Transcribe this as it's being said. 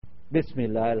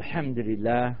Bismillah,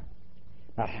 alhamdulillah,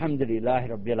 alhamdulillah,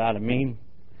 Rabbil Alameen,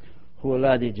 Huwa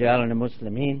alladhi ja'alana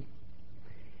Muslimin.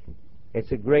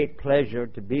 It's a great pleasure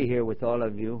to be here with all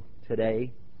of you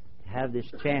today, to have this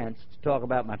chance to talk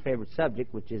about my favorite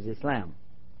subject, which is Islam.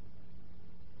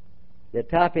 The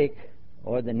topic,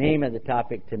 or the name of the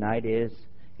topic tonight, is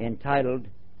entitled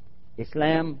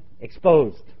Islam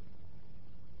Exposed.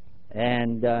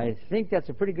 And I think that's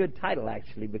a pretty good title,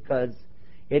 actually, because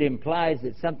it implies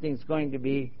that something's going to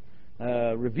be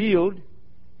revealed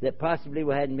that possibly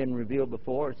hadn't been revealed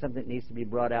before, or something that needs to be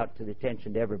brought out to the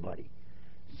attention to everybody.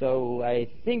 So I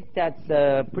think that's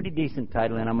a pretty decent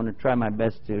title, and I'm going to try my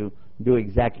best to do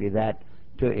exactly that,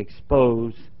 to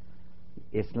expose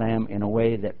Islam in a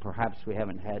way that perhaps we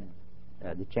haven't had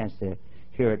the chance to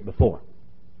hear it before.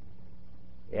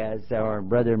 As our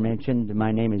brother mentioned,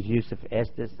 my name is Yusuf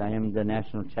Estes. I am the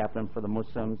National Chaplain for the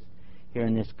Muslims here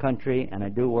in this country, and I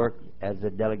do work as a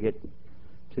delegate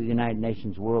to the United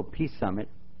Nations World Peace Summit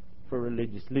for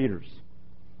religious leaders.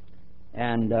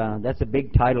 And that's a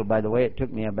big title, by the way. It took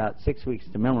me about 6 weeks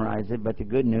to memorize it, but the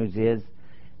good news is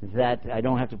that I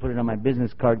don't have to put it on my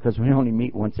business card because we only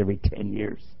meet once every 10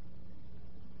 years.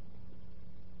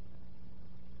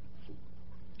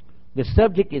 The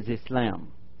subject is Islam.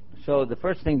 So the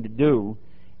first thing to do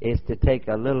is to take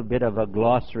a little bit of a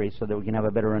glossary so that we can have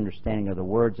a better understanding of the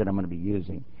words that I'm going to be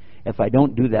using. If I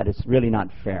don't do that, it's really not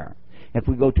fair. If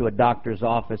we go to a doctor's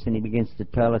office and he begins to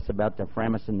tell us about the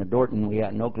Framis and the Dorton, we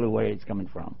have no clue where it's coming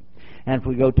from. And if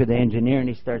we go to the engineer and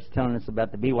he starts telling us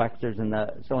about the bee-waxers and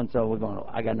the so-and-so, we're going,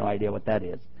 I got no idea what that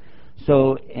is.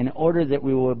 So in order that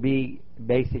we will be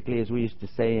basically, as we used to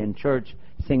say in church,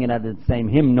 singing out of the same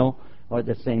hymnal or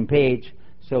the same page,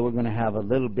 so we're going to have a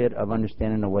little bit of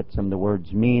understanding of what some of the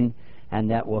words mean, and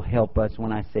that will help us.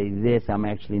 When I say this, I'm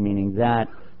actually meaning that,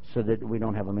 so that we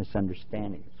don't have a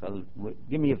misunderstanding. So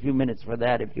give me a few minutes for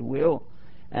that, if you will.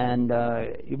 And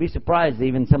you'll be surprised,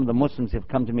 even some of the Muslims have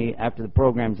come to me after the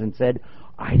programs and said,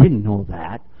 I didn't know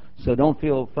that. So don't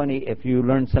feel funny if you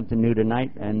learn something new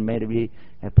tonight and maybe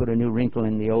put a new wrinkle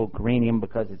in the old cranium,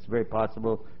 because it's very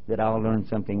possible that I'll learn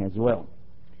something as well.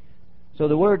 So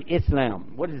the word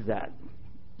Islam, what is that?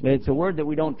 It's a word that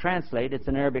we don't translate. It's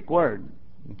an Arabic word.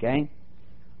 Okay?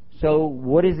 So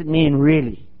what does it mean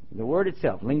really? The word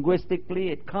itself, linguistically,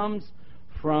 it comes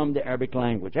from the Arabic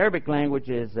language. Arabic language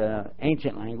is an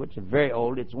ancient language, very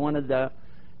old. It's one of the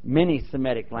many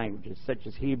Semitic languages, such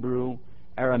as Hebrew,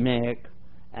 Aramaic,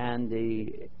 and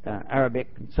the Arabic,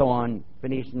 and so on.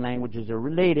 Phoenician languages are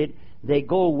related. They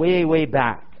go way, way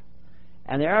back.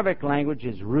 And the Arabic language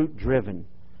is root-driven.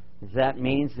 That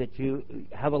means that you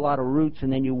have a lot of roots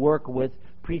and then you work with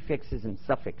prefixes and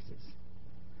suffixes.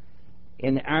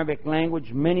 In the Arabic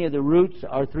language, many of the roots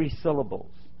are 3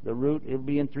 syllables. The root will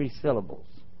be in 3 syllables,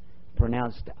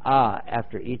 pronounced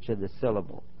after each of the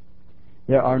syllables.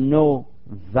 There are no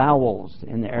vowels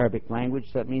in the Arabic language,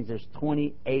 so that means there's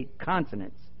 28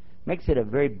 consonants. Makes it a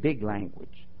very big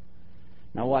language.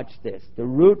 Now watch this. The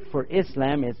root for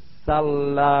Islam is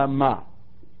salama.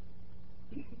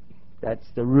 That's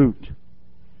the root.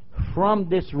 From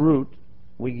this root,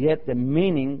 we get the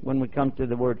meaning, when we come to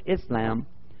the word Islam,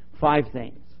 5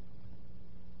 things.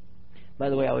 By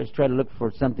the way, I always try to look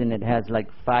for something that has like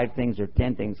 5 things or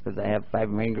 10 things, because I have 5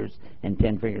 fingers and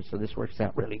 10 fingers, so this works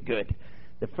out really good.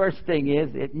 The first thing is,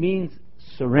 it means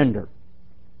surrender.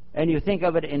 And you think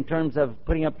of it in terms of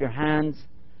putting up your hands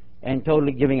and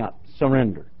totally giving up.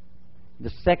 Surrender. The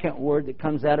second word that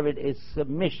comes out of it is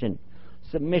submission.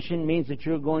 Submission means that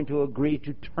you're going to agree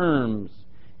to terms.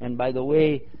 And by the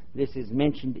way, this is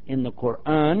mentioned in the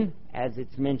Quran, as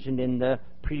it's mentioned in the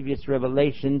previous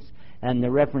revelations, and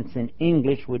the reference in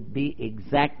English would be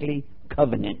exactly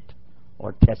covenant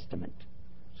or testament.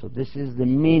 So this is the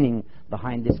meaning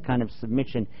behind this kind of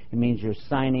submission. It means you're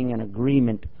signing an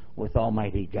agreement with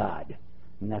Almighty God.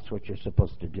 And that's what you're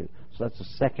supposed to do. So that's the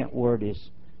second word, is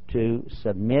to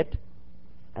submit.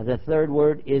 And the third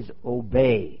word is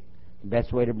obey. The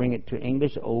best way to bring it to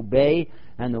English, obey.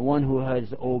 And the one who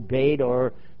has obeyed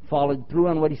or followed through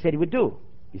on what he said he would do.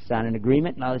 You sign an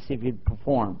agreement, now let's see if you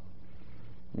perform.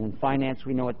 In finance,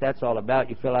 we know what that's all about.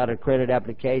 You fill out a credit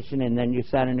application, and then you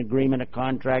sign an agreement, a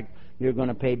contract. You're going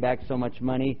to pay back so much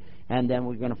money, and then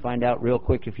we're going to find out real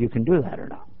quick if you can do that or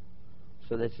not.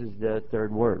 So this is the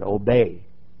third word, obey.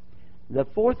 The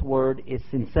fourth word is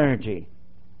sincerity.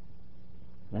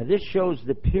 Now this shows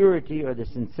the purity or the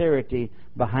sincerity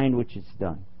behind which it's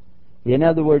done. In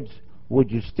other words, would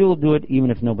you still do it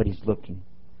even if nobody's looking?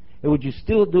 Or would you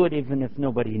still do it even if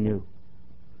nobody knew?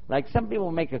 Like some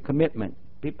people make a commitment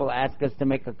People ask us to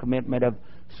make a commitment of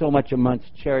so much a month's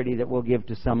charity that we'll give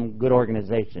to some good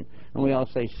organization. And we all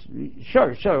say,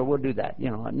 sure, we'll do that.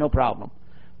 No problem.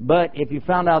 But if you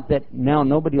found out that now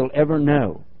nobody will ever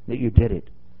know that you did it,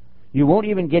 you won't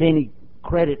even get any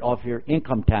credit off your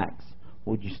income tax,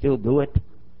 would you still do it?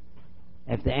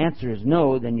 If the answer is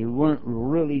no, then you weren't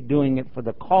really doing it for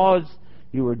the cause,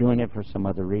 you were doing it for some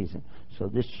other reason. So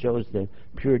this shows the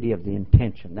purity of the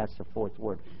intention. That's the fourth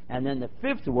word. And then the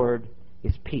fifth word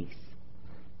is peace.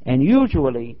 And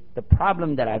usually the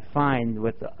problem that I find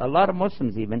with a lot of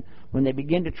Muslims, even when they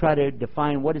begin to try to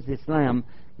define what is Islam,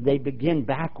 they begin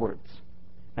backwards.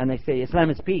 And they say Islam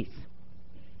is peace.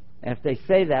 And if they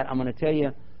say that, I'm going to tell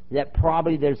you that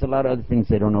probably there's a lot of other things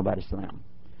they don't know about Islam,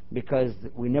 because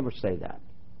we never say that.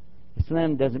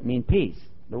 Islam doesn't mean peace.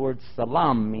 The word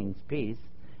salam means peace.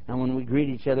 And when we greet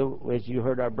each other, as you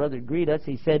heard our brother greet us,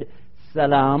 he said,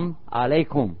 Salam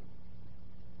alaikum.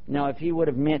 Now, if he would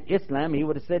have meant Islam, he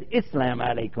would have said Islam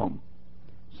alaikum.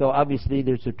 So obviously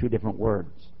there's two different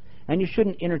words. And you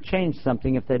shouldn't interchange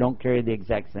something if they don't carry the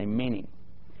exact same meaning.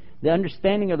 The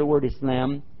understanding of the word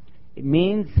Islam, it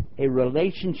means a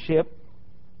relationship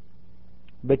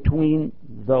between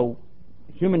the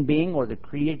human being or the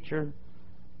creature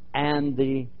and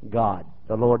the God,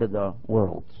 the Lord of the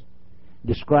worlds,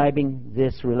 describing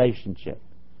this relationship.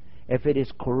 If it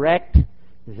is correct,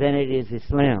 then it is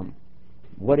Islam.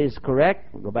 What is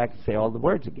correct? We'll go back and say all the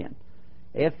words again.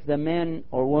 If the man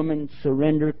or woman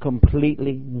surrender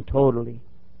completely and totally,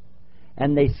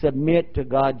 and they submit to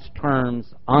God's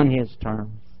terms on His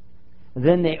terms,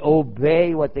 then they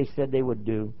obey what they said they would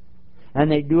do,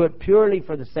 and they do it purely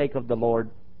for the sake of the Lord,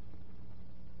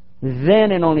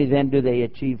 then and only then do they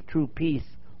achieve true peace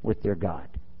with their God.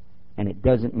 And it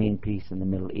doesn't mean peace in the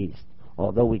Middle East,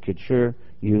 although we could sure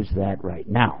use that right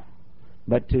now.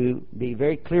 But to be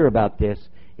very clear about this,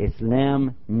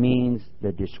 Islam means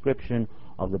the description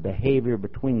of the behavior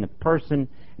between the person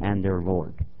and their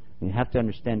Lord. You have to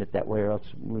understand it that way, or else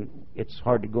it's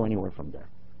hard to go anywhere from there.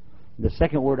 The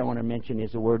second word I want to mention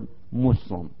is the word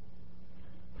Muslim.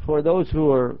 For those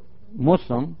who are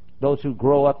Muslim, those who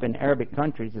grow up in Arabic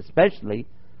countries especially,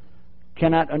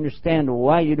 cannot understand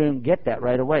why you don't get that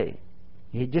right away.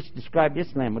 He just described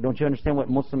Islam, but don't you understand what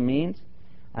Muslim means?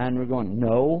 And we're going,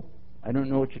 no, I don't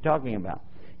know what you're talking about.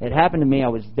 It happened to me. I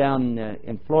was down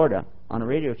in Florida on a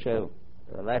radio show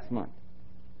last month.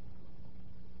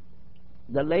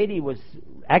 The lady was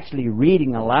actually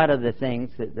reading a lot of the things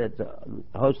that the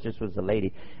hostess was a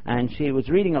lady, and she was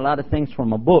reading a lot of things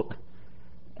from a book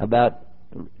about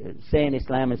saying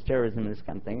Islam is terrorism and this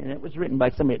kind of thing, and it was written by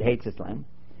somebody that hates Islam.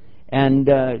 And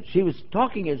she was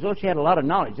talking as though she had a lot of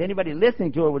knowledge. Anybody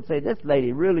listening to her would say, this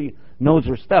lady really knows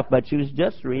her stuff, but she was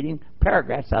just reading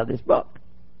paragraphs out of this book.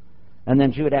 And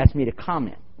then she would ask me to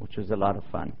comment, which was a lot of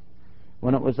fun.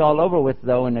 When it was all over with,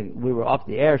 though, and we were off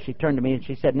the air, she turned to me and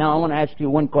she said, now I want to ask you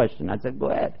one question. I said,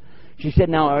 go ahead. She said,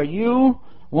 now, are you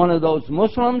one of those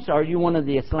Muslims, or are you one of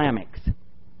the Islamics?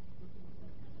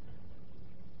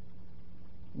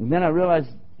 And then I realized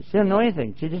she didn't know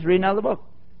anything. She was just reading out of the book.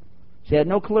 She had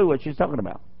no clue what she was talking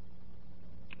about.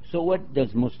 So what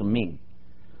does Muslim mean?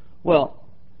 Well,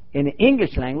 in the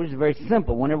English language, it's very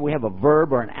simple. Whenever we have a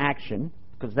verb or an action,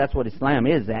 because that's what Islam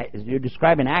is you're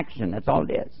describing action. That's all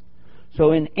it is.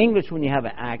 So in English, when you have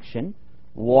an action,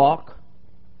 walk,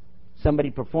 somebody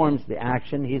performs the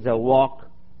action, he's a walker.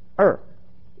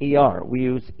 E-R. We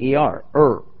use E-R.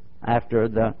 After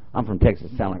the, I'm from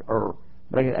Texas, sound like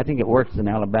but I think it works in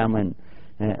Alabama,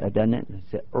 and doesn't it?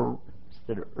 It's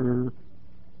instead of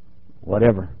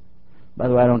whatever. By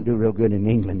the way, I don't do real good in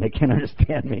England. They can't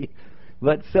understand me.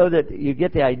 But so that you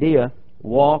get the idea,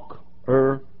 walk,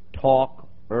 talk,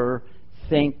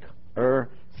 think,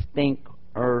 stink,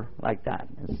 like that.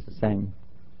 It's the same.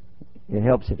 It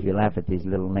helps if you laugh at these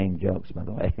little lame jokes, by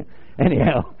the way.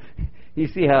 Anyhow, you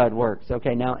see how it works.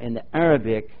 Okay, now in the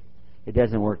Arabic, it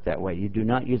doesn't work that way. You do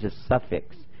not use a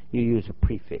suffix. You use a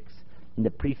prefix. And the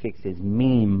prefix is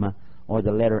mim, or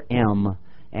the letter M,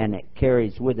 and it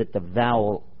carries with it the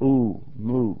vowel u,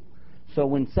 mu. So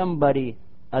when somebody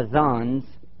azans,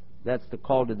 that's the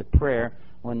call to the prayer.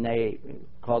 When they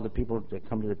call the people to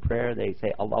come to the prayer, they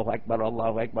say Allahu Akbar,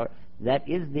 Allahu Akbar. That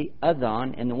is the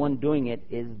adhan, and the one doing it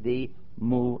is the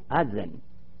mu'adhin.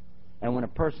 And when a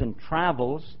person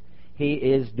travels, he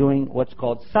is doing what's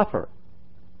called safar.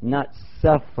 Not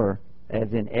suffer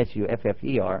as in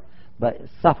S-U-F-F-E-R, but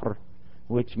safar,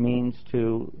 which means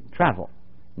to travel.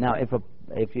 Now,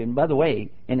 if you, by the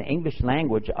way, in the English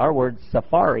language, our word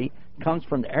safari comes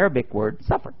from the Arabic word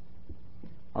safar.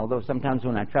 Although sometimes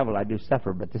when I travel, I do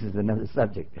suffer, but this is another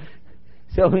subject.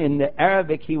 So in the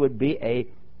Arabic, he would be a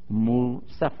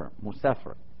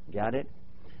Musafir. Got it?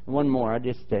 One more,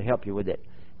 just to help you with it.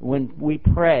 When we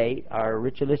pray, our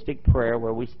ritualistic prayer,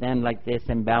 where we stand like this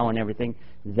and bow and everything,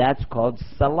 that's called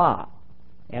salah.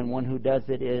 And one who does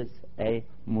it is a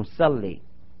musalli.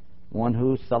 One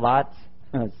who salats,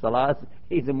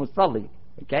 he's a musalli.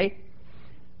 Okay?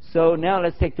 So now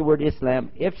let's take the word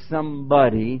Islam. If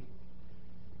somebody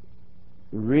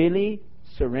really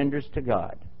surrenders to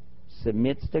God,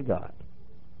 submits to God,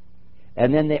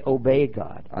 and then they obey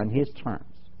God on His terms,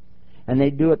 and they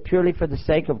do it purely for the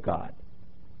sake of God,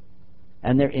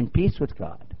 and they're in peace with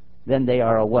God, then they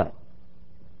are a what?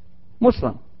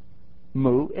 Muslim.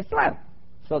 Islam.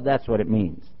 So that's what it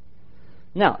means.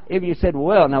 Now, if you said,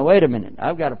 well, now wait a minute,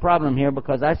 I've got a problem here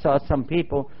because I saw some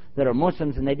people that are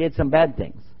Muslims and they did some bad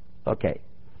things. Okay.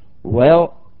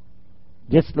 Well,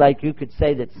 just like you could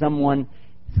say that someone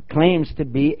claims to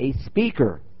be a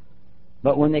speaker,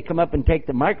 but when they come up and take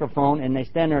the microphone and they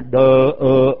stand there,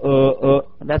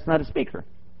 that's not a speaker.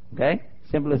 Okay?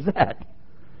 Simple as that.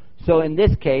 So in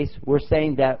this case, we're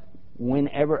saying that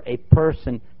whenever a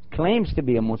person claims to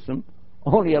be a Muslim,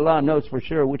 only Allah knows for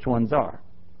sure which ones are.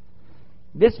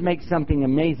 This makes something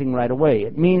amazing right away.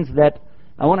 It means that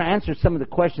I want to answer some of the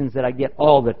questions that I get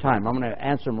all the time. I'm going to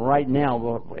answer them right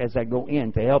now as I go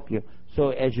in to help you.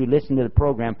 So as you listen to the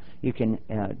program, you can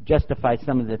justify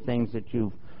some of the things that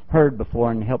you've heard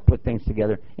before and help put things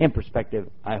together in perspective,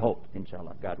 I hope,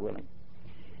 inshallah, God willing.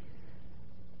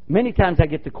 Many times I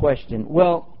get the question,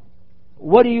 well,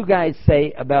 what do you guys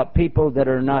say about people that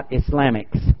are not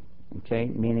Islamics?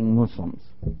 Okay, meaning Muslims.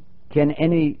 Can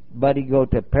anybody go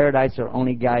to paradise or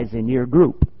only guys in your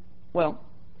group? Well,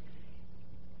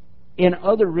 in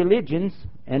other religions,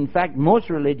 in fact, most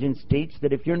religions teach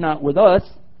that if you're not with us,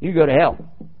 you go to hell.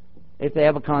 If they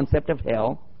have a concept of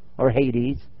hell or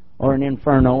Hades or an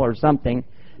inferno or something,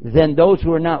 then those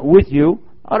who are not with you,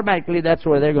 automatically that's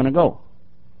where they're going to go.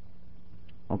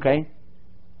 Okay?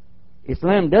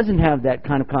 Islam doesn't have that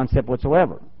kind of concept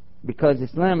whatsoever, because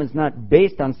Islam is not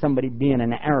based on somebody being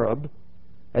an Arab.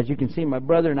 As you can see, my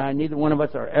brother and I, neither one of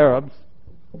us are Arabs.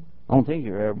 I don't think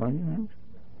you're Arab, are you?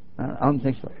 I don't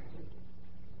think so.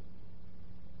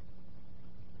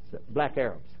 Black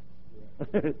Arabs.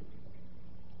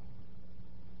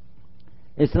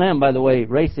 Islam, by the way,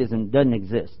 racism doesn't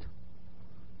exist.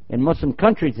 In Muslim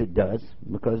countries it does,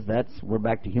 because we're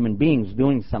back to human beings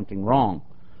doing something wrong.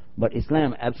 But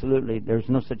Islam, absolutely, there's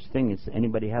no such thing as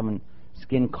anybody having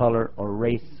skin color or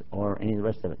race or any of the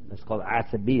rest of it. That's called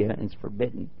asabiyah, and it's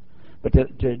forbidden. But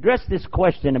to address this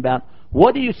question about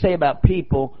what do you say about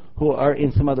people who are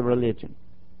in some other religion?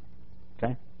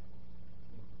 Okay?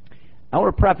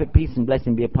 Our Prophet, peace and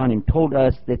blessing be upon him, told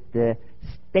us that the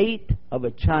state of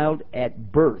a child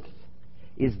at birth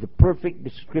is the perfect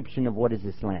description of what is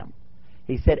Islam.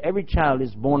 He said every child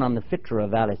is born on the fitra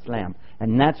of al-Islam,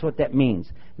 and that's what that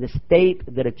means. The state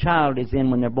that a child is in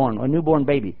when they're born, a newborn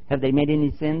baby. Have they made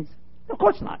any sins? Of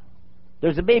course not.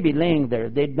 There's a baby laying there.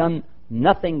 They've done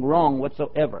nothing wrong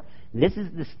whatsoever. This is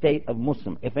the state of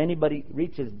Muslim. If anybody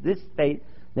reaches this state,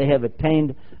 they have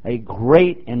attained a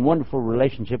great and wonderful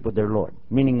relationship with their Lord.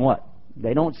 Meaning what?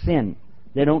 They don't sin.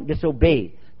 They don't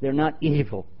disobey. They're not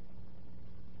evil.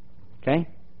 Okay?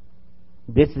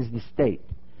 This is the state.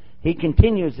 He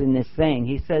continues in this saying,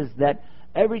 he says that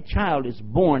every child is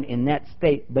born in that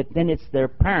state, but then it's their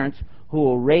parents who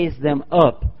will raise them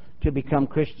up to become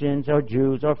Christians or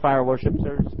Jews or fire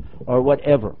worshippers or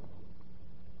whatever.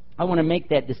 I want to make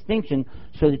that distinction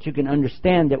so that you can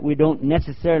understand that we don't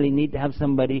necessarily need to have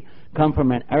somebody come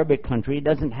from an Arabic country. He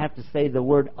doesn't have to say the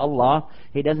word Allah.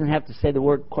 He doesn't have to say the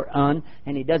word Quran.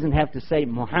 And he doesn't have to say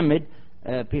Muhammad,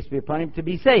 peace be upon him, to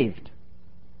be saved.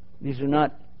 These are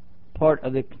not part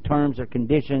of the terms or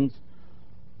conditions,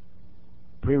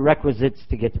 prerequisites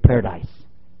to get to paradise.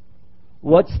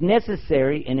 What's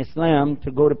necessary in Islam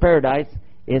to go to paradise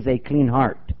is a clean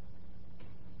heart.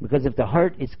 Because if the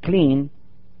heart is clean,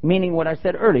 meaning what I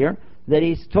said earlier, that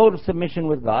he's total submission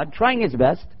with God, trying his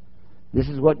best, this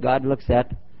is what God looks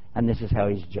at, and this is how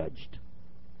he's judged.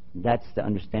 That's the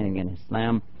understanding in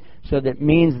Islam. So that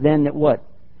means then that what?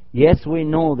 Yes, we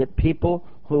know that people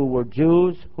who were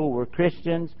Jews, who were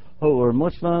Christians, who were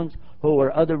Muslims, who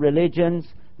were other religions,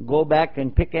 go back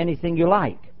and pick anything you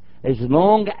like. As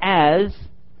long as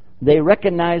they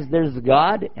recognize there's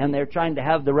God and they're trying to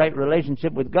have the right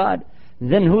relationship with God,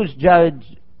 then who's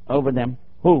judge over them?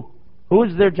 Who?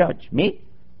 Who's their judge? Me?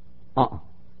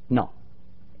 No.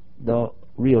 The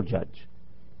real judge.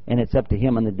 And it's up to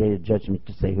him on the day of judgment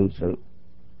to say who's who.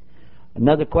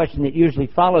 Another question that usually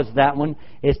follows that one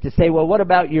is to say, well, what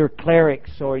about your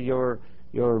clerics or your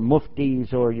your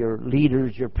muftis or your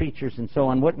leaders, your preachers and so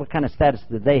on, what kind of status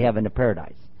do they have in the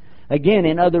paradise? Again,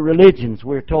 in other religions,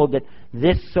 we're told that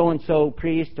this so-and-so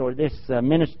priest or this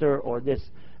minister or this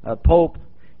pope,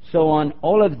 so on,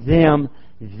 all of them,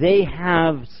 they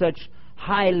have such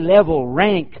high-level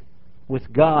rank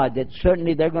with God that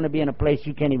certainly they're going to be in a place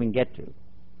you can't even get to.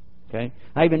 Okay?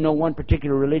 I even know one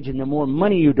particular religion, the more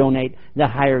money you donate, the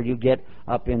higher you get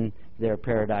up in their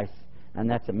paradise. And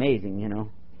that's amazing, you know.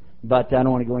 But I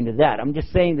don't want to go into that. I'm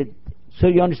just saying that so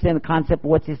you understand the concept of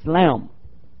what's Islam.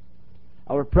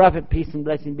 Our Prophet, peace and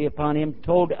blessing be upon him,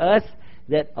 told us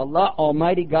that Allah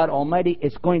Almighty, God Almighty,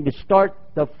 is going to start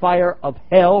the fire of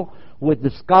hell with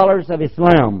the scholars of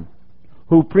Islam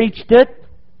who preached it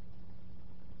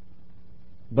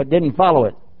but didn't follow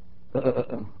it.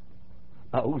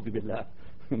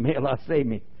 May Allah save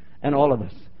me and all of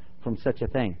us from such a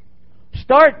thing.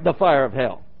 Start the fire of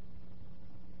hell.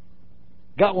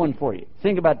 Got one for you.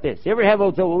 Think about this. You ever have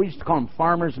those, we used to call them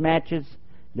farmers' matches?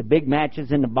 The big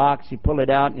matches in the box, you pull it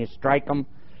out and you strike them.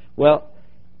 Well,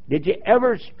 did you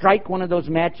ever strike one of those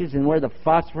matches and where the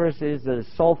phosphorus is, the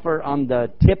sulfur on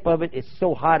the tip of it is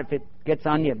so hot if it gets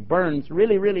on you, it burns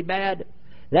really, really bad?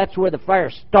 That's where the fire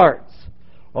starts.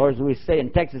 Or as we say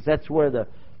in Texas, that's where the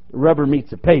rubber meets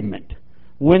the pavement.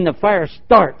 When the fire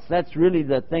starts, that's really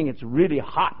the thing. It's really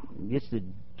hot. Just the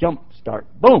jump start.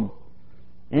 Boom.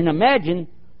 And imagine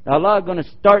Allah going to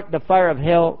start the fire of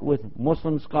hell with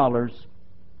Muslim scholars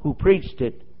who preached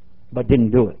it but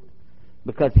didn't do it.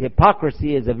 Because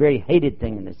hypocrisy is a very hated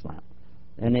thing in Islam.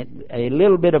 And a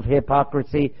little bit of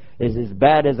hypocrisy is as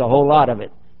bad as a whole lot of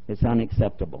it. It's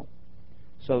unacceptable.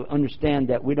 So understand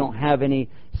that we don't have any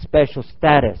special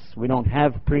status. We don't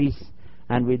have priests,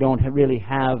 and we don't really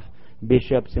have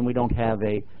bishops, and we don't have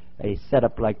a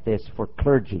setup like this for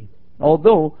clergy.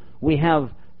 Although we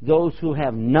have those who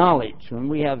have knowledge, and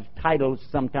we have titles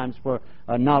sometimes for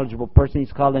a knowledgeable person.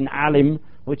 He's called an alim,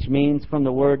 which means from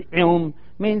the word ilm,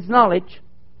 means knowledge.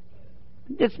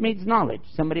 This means knowledge.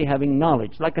 Somebody having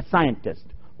knowledge, like a scientist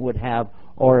would have,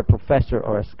 or a professor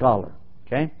or a scholar.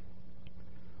 Okay?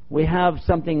 We have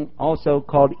something also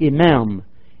called imam.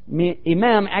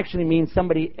 Imam actually means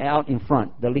somebody out in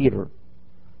front, the leader.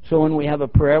 So when we have a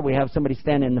prayer, we have somebody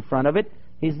stand in the front of it.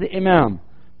 He's the imam.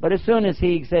 But as soon as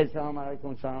he says, Assalamu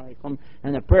alaikum, Assalamu alaikum,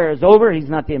 and the prayer is over, he's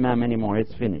not the imam anymore.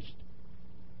 It's finished.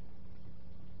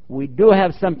 We do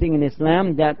have something in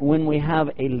Islam that when we have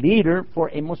a leader for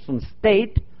a Muslim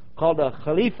state called a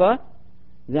khalifa,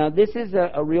 now this is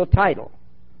a real title.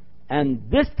 And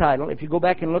this title, if you go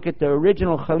back and look at the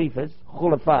original khalifas,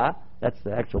 khulafa, that's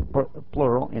the actual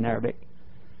plural in Arabic,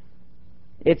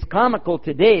 it's comical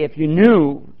today if you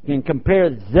knew and compare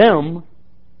them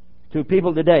to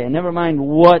people today. And never mind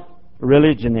what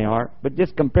religion they are, but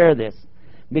just compare this.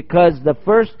 Because the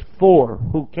first four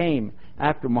who came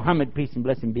after Muhammad, peace and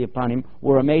blessing be upon him,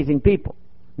 were amazing people.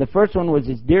 The first one was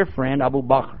his dear friend Abu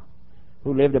Bakr,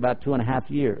 who lived about 2.5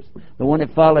 years. The one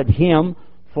that followed him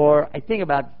for, I think,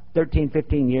 about 13,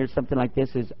 15 years, something like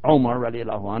this, is Umar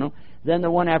radiallahu anhu. Then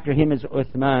the one after him is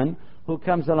Uthman, who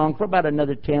comes along for about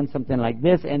another 10, something like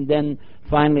this. And then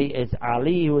finally is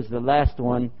Ali, who was the last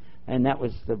one, and that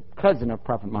was the cousin of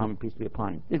Prophet Muhammad, peace be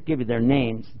upon him. Just give you their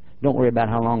names. Don't worry about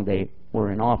how long they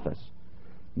were in office.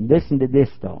 Listen to this,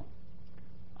 though.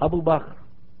 Abu Bakr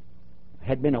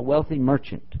had been a wealthy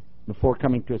merchant before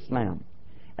coming to Islam.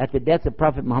 At the death of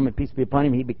Prophet Muhammad, peace be upon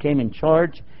him, he became in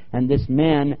charge, and this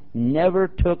man never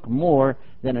took more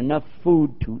than enough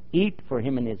food to eat for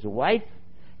him and his wife,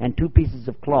 and 2 pieces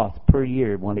of cloth per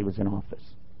year while he was in office.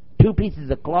 2 pieces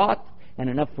of cloth and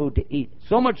enough food to eat.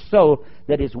 So much so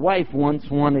that his wife once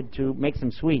wanted to make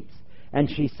some sweets. And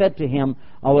she said to him,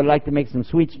 I would like to make some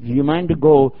sweets. Do you mind to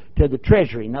go to the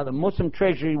treasury? Now, the Muslim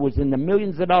treasury was in the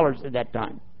millions of dollars at that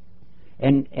time.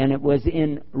 And it was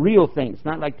in real things,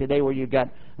 not like today where you got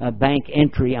a bank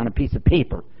entry on a piece of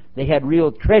paper. They had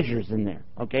real treasures in there,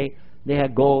 okay? They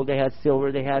had gold, they had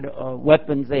silver, they had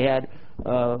weapons, they had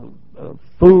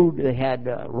food, they had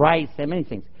rice, and many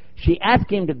things. She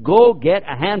asked him to go get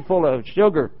a handful of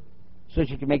sugar so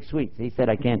she could make sweets. He said,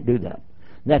 I can't do that.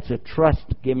 That's a trust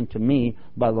given to me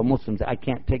by the Muslims. I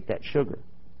can't take that sugar.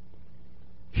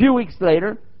 A few weeks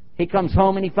later, he comes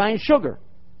home and he finds sugar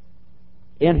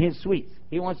in his sweets.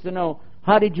 He wants to know,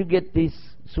 how did you get these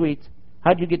sweets?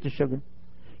 How did you get the sugar?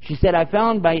 She said, I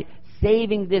found by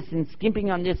saving this and skimping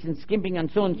on this and skimping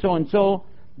on so and so and so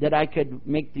that I could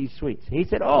make these sweets. He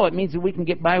said, oh, it means that we can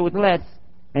get by with less.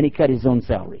 And he cut his own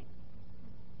salary.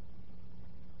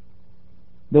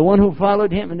 The one who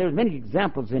followed him, and there's many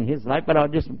examples in his life, but I'll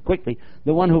just quickly,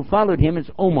 the one who followed him is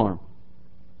Omar.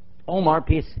 Omar,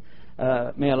 peace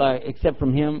may Allah accept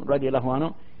from him, radiallahu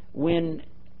anhu, when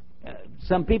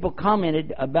some people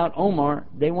commented about Omar,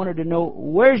 they wanted to know,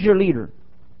 where's your leader?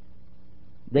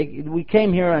 We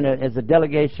came here as a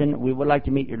delegation, we would like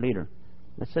to meet your leader.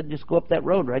 I said, just go up that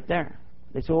road right there.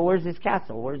 They said, well, where's his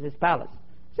castle? Where's his palace?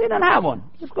 I said, he doesn't have one.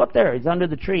 Just go up there. He's under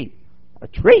the tree. A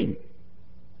tree?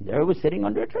 There he was sitting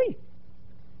under a tree.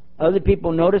 Other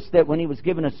people noticed that when he was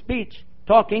giving a speech,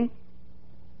 talking,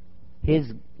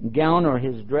 his gown or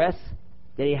his dress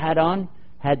that he had on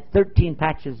had 13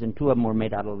 patches, and 2 of them were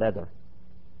made out of leather.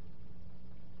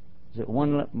 Is it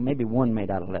one? Maybe one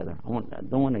made out of leather. I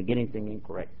don't want to get anything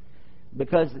incorrect.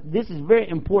 Because this is very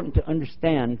important to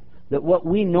understand that what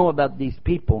we know about these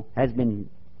people has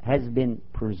been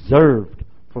preserved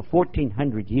for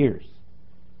 1,400 years.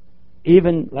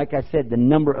 Even, like I said, the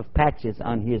number of patches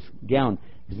on his gown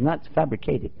is not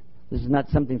fabricated. This is not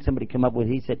something somebody came up with.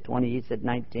 He said 20, he said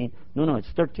 19. No, it's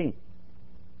 13.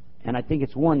 And I think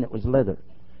it's one that was leather.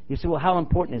 You say, well, how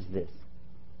important is this?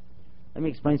 Let me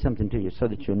explain something to you so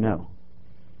that you'll know.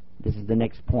 This is the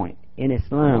next point. In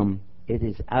Islam, it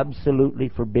is absolutely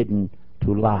forbidden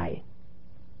to lie.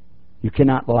 You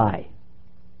cannot lie.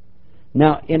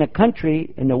 Now, in a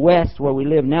country in the West where we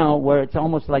live now, where it's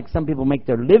almost like some people make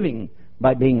their living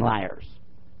by being lawyers,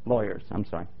 I'm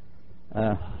sorry.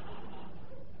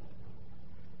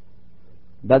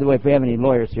 By the way, if we have any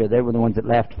lawyers here, they were the ones that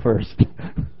laughed first.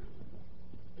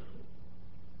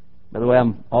 By the way,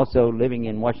 I'm also living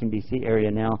in Washington, D.C.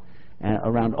 area now,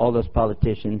 around all those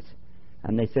politicians,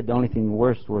 and they said the only thing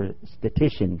worse were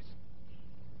statisticians.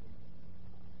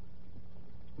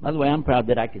 By the way, I'm proud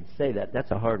that I could say that.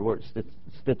 That's a hard word.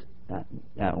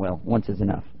 Well, once is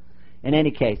enough. In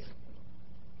any case,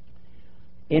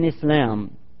 in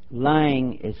Islam,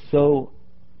 lying is so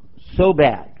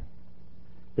bad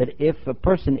that if a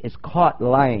person is caught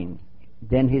lying,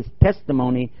 then his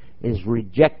testimony is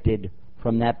rejected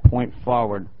from that point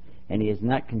forward, and he is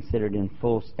not considered in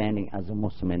full standing as a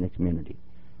Muslim in the community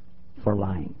for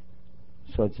lying.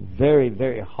 So it's very,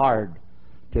 very hard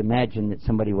to imagine that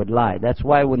somebody would lie. That's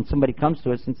why when somebody comes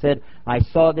to us and said, I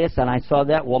saw this and I saw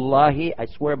that, wallahi, I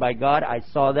swear by God, I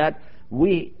saw that,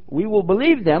 we will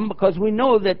believe them, because we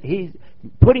know that he's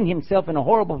putting himself in a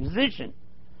horrible position.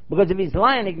 Because if he's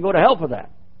lying, he can go to hell for that.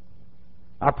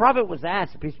 Our Prophet was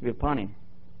asked, peace be upon him,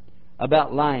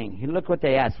 about lying. Look what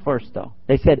they asked first, though.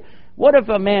 They said, what if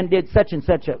a man did such and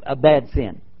such a bad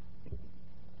sin?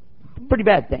 Pretty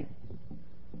bad thing.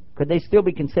 Could they still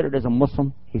be considered as a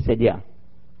Muslim? He said, yeah,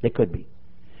 they could be.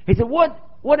 He said, what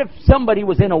if somebody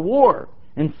was in a war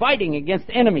and fighting against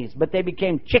enemies, but they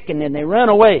became chicken and they ran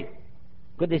away?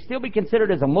 Could they still be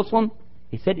considered as a Muslim?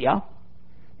 He said, yeah.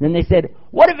 Then they said,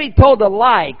 what if he told a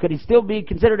lie? Could he still be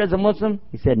considered as a Muslim?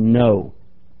 He said, no.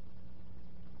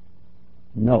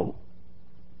 No.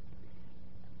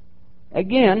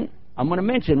 Again, I'm going to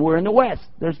mention we're in the West.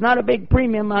 There's not a big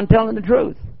premium on telling the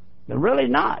truth. They're really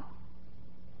not.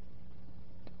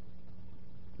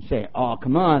 You say, oh,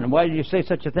 come on, why did you say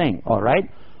such a thing? All right.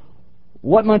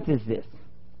 What month is this?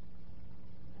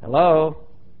 Hello?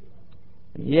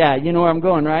 Yeah, you know where I'm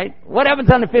going, right? What happens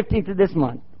on the 15th of this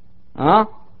month? Huh?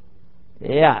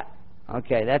 Yeah.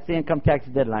 Okay, that's the income tax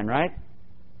deadline, right?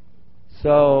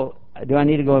 So, do I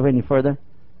need to go any further?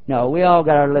 No, we all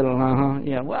got our little,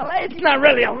 yeah. Well, it's not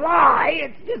really a lie.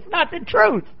 It's just not the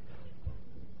truth.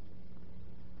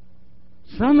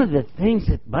 Some of the things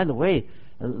that, by the way,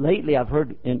 lately I've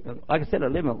heard, like I said, I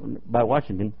live by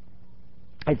Washington,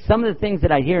 and some of the things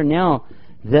that I hear now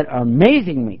that are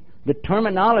amazing me, the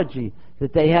terminology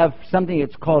that they have, something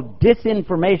that's called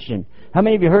disinformation. How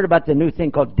many of you heard about the new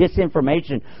thing called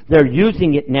disinformation? They're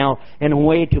using it now in a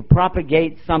way to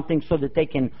propagate something so that they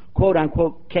can, quote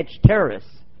unquote, catch terrorists.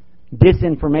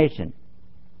 Disinformation.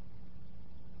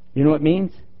 You know what it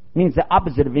means? It means the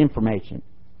opposite of information.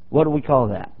 What do we call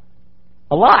that?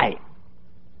 A lie.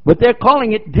 But they're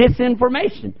calling it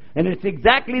disinformation. And it's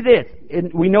exactly this.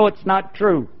 And we know it's not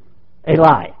true. A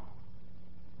lie.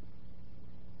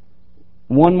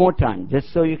 One more time,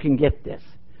 just so you can get this.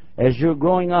 As you're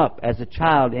growing up as a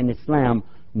child in Islam,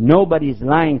 nobody's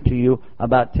lying to you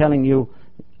about telling you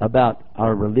about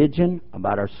our religion,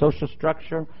 about our social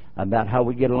structure, about how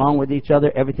we get along with each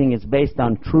other. Everything is based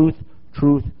on truth,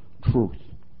 truth, truth.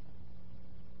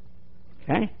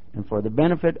 Okay? And for the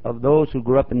benefit of those who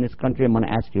grew up in this country, I'm going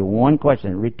to ask you one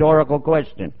question, a rhetorical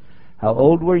question. How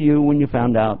old were you when you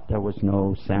found out there was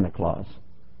no Santa Claus?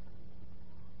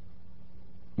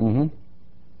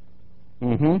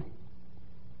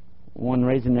 One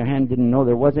raising their hand didn't know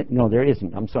there wasn't? No, there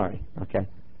isn't. I'm sorry. Okay?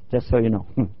 Just so you know.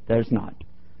 There's not.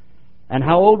 And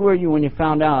how old were you when you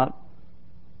found out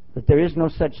that there is no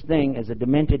such thing as a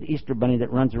demented Easter bunny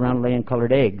that runs around laying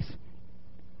colored eggs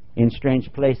in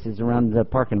strange places around the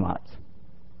parking lots?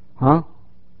 Huh?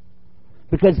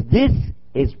 Because this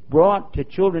is brought to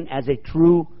children as a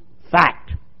true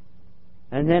fact.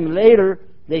 And then later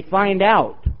they find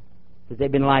out that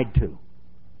they've been lied to.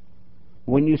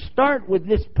 When you start with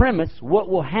this premise, what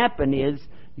will happen is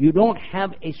you don't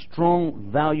have a strong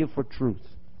value for truth.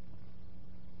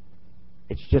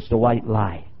 It's just a white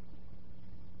lie.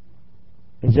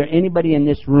 Is there anybody in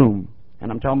this room,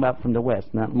 and I'm talking about from the West,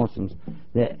 not Muslims,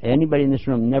 that anybody in this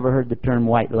room never heard the term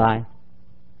white lie?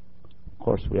 Of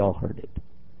course, we all heard it.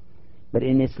 But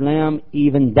in Islam,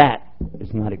 even that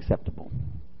is not acceptable.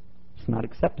 It's not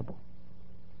acceptable.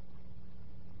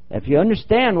 If you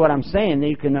understand what I'm saying, then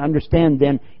you can understand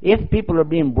then if people are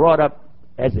being brought up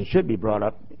as they should be brought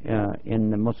up in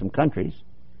the Muslim countries,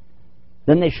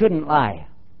 then they shouldn't lie.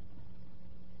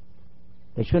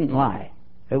 They shouldn't lie.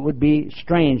 It would be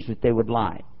strange that they would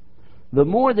lie. The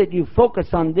more that you focus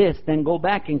on this, then go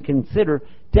back and consider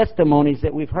testimonies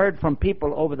that we've heard from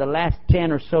people over the last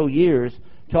 10 or so years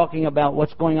talking about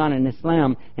what's going on in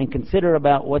Islam, and consider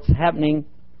about what's happening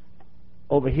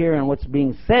over here and what's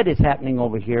being said is happening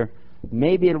over here.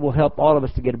 Maybe it will help all of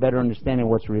us to get a better understanding of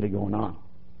what's really going on.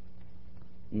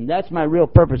 And that's my real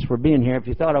purpose for being here. If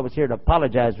you thought I was here to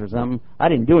apologize for something, I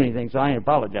didn't do anything, so I ain't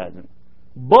apologizing.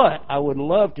 But I would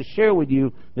love to share with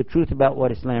you the truth about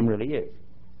what Islam really is.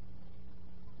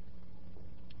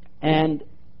 And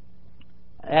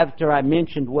after I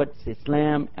mentioned what's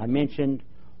Islam, I mentioned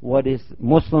what is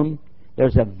Muslim.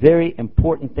 There's a very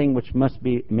important thing which must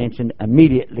be mentioned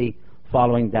immediately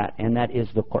following that, and that is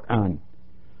the Quran.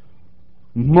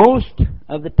 Most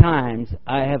of the times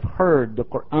I have heard the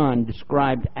Quran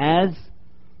described as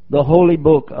the holy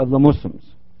book of the Muslims.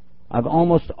 I've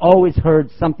almost always heard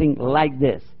something like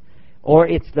this, or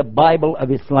it's the Bible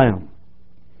of Islam.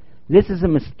 This is a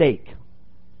mistake.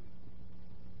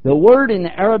 The word in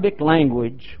the Arabic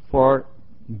language for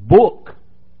book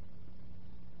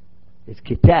is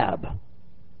kitab,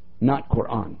 not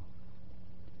Quran.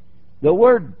 The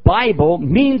word Bible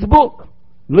means book.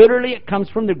 Literally, it comes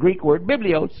from the Greek word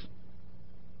biblios,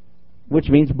 which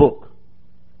means book,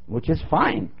 which is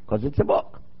fine because it's a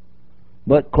book.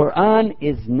 But Quran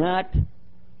is not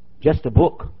just a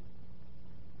book.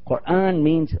 Quran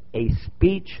means a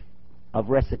speech of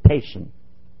recitation.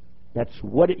 That's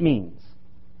what it means.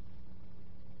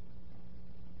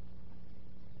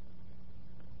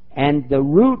 And the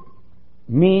root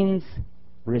means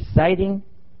reciting,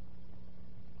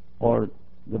 or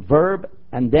the verb,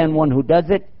 and then one who does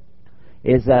it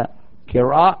is a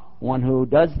qira, one who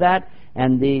does that,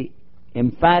 and the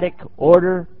emphatic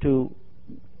order to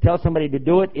tell somebody to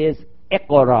do it is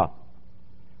iqra.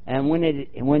 And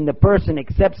when the person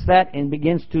accepts that and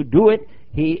begins to do it,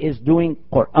 he is doing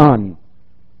Quran.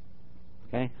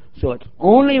 Okay? So it's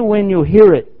only when you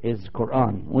hear it is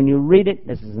Quran. When you read it,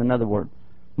 this is another word,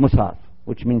 mushaf,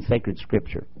 which means sacred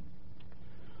scripture.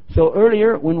 So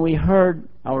earlier, when we heard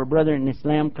our brother in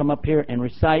Islam come up here and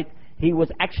recite, he was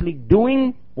actually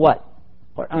doing what?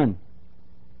 Quran.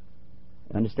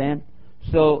 Understand?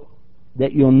 So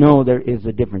that you'll know there is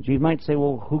a difference. You might say,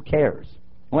 well, who cares?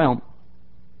 Well,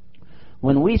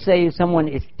 when we say someone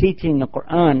is teaching the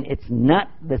Quran, it's not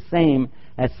the same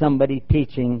as somebody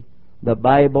teaching the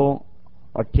Bible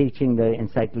or teaching the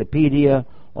encyclopedia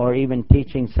or even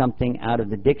teaching something out of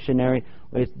the dictionary.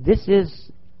 This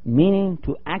is meaning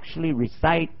to actually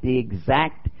recite the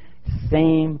exact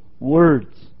same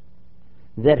words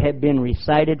that have been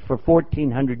recited for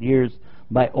 1400 years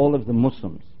by all of the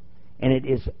Muslims. And it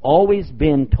has always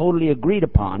been totally agreed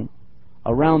upon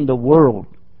around the world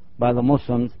by the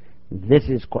Muslims, this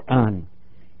is Quran.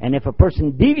 And if a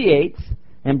person deviates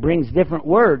and brings different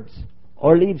words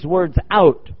or leaves words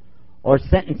out or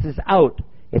sentences out,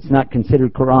 it's not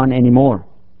considered Quran anymore.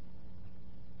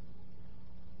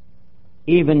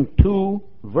 Even 2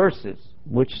 verses,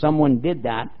 which someone did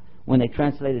that when they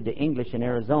translated to English in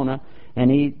Arizona, and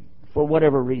he, for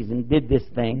whatever reason, did this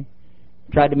thing,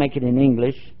 tried to make it in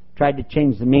English, tried to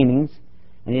change the meanings,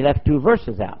 and he left 2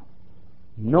 verses out.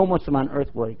 No Muslim on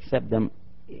earth will accept them,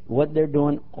 what they're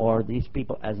doing, or these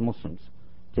people as Muslims,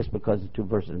 just because the 2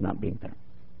 verses not being there.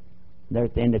 They're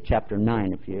at the end of chapter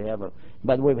 9. If you have a,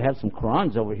 by the way, we have some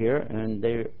Qurans over here, and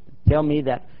they tell me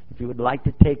that if you would like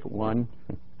to take one,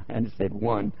 I just said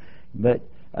one, but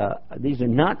these are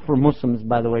not for Muslims,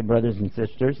 by the way, brothers and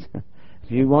sisters.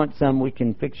 If you want some, we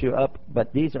can fix you up,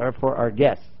 but these are for our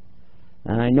guests.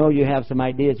 And I know you have some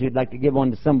ideas you'd like to give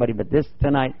one to somebody, but this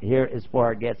tonight here is for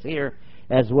our guests here,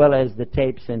 as well as the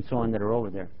tapes and so on that are over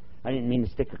there. I didn't mean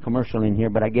to stick a commercial in here,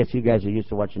 but I guess you guys are used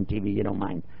to watching TV. You don't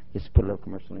mind Just put a little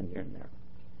commercial in here and there.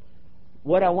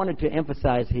 What I wanted to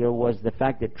emphasize here was the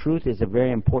fact that truth is a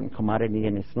very important commodity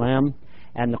in Islam,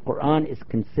 and the Quran is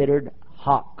considered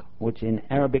haqq, which in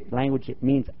Arabic language it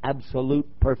means absolute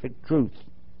perfect truth.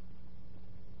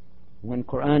 When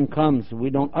Quran comes, we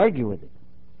don't argue with it.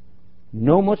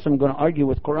 No Muslim is going to argue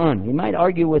with Quran. He might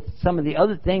argue with some of the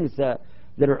other things that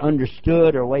are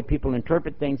understood or way people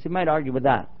interpret things. He might argue with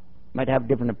that. Might have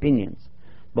different opinions.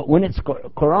 But when it's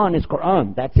Quran, it's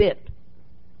Quran. That's it.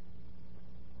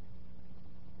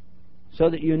 So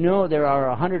that you know, there are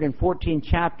 114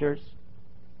 chapters.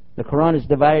 The Quran is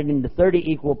divided into 30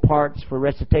 equal parts for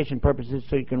recitation purposes,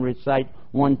 so you can recite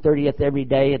 1/30th every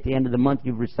day. At the end of the month,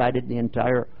 you've recited the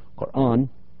entire Quran.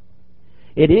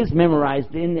 It is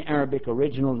memorized in the Arabic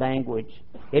original language.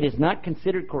 It is not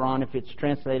considered Quran if it's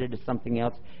translated to something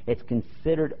else. It's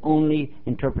considered only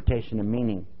interpretation and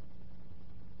meaning.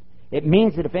 It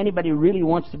means that if anybody really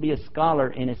wants to be a scholar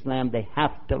in Islam, they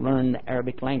have to learn the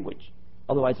Arabic language.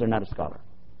 Otherwise, they're not a scholar.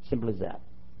 Simple as that.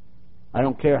 I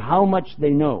don't care how much they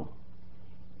know.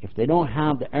 If they don't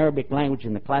have the Arabic language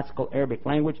and the classical Arabic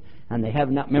language, and they have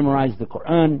not memorized the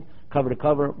Quran cover to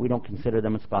cover, we don't consider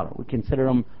them a scholar. We consider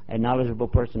them a knowledgeable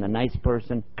person, a nice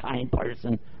person, kind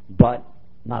person, but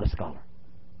not a scholar.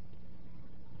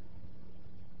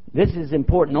 This is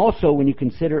important also when you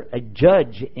consider a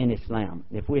judge in Islam.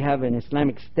 If we have an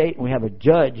Islamic state and we have a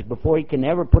judge, before he can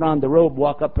ever put on the robe,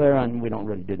 walk up there, and we don't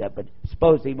really do that, but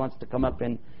suppose he wants to come up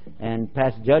and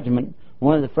pass judgment,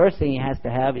 one of the first things he has to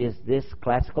have is this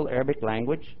classical Arabic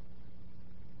language,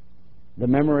 the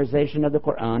memorization of the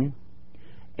Quran.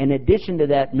 In addition to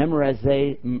that, memorized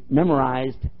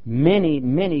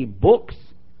many books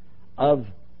of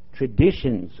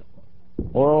traditions,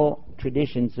 oral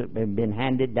traditions that have been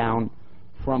handed down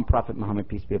from Prophet Muhammad,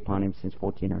 peace be upon him, since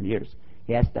 1400 years.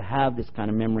 He has to have this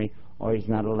kind of memory, or he's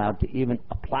not allowed to even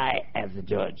apply as a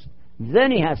judge.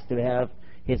 Then he has to have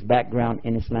his background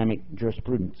in Islamic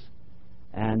jurisprudence,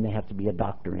 and they have to be a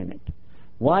doctor in it.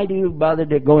 Why do you bother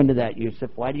to go into that,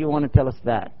 Yusuf? Why do you want to tell us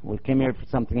that? We came here for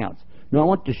something else. No, I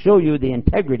want to show you the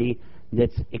integrity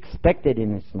that's expected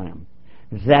in Islam.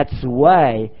 That's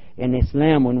why in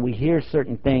Islam, when we hear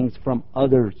certain things from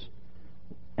others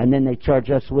and then they charge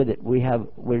us with it,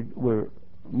 we're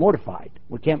mortified.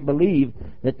 We can't believe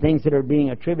that things that are being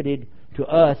attributed to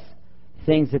us,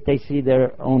 things that they see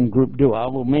their own group do. I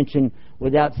will mention,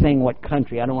 without saying what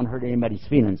country, I don't want to hurt anybody's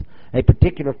feelings, a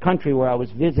particular country where I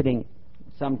was visiting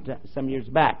some years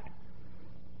back.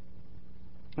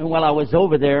 And while I was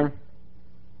over there,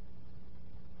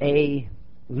 a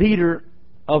leader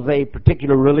of a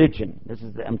particular religion,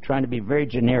 I'm trying to be very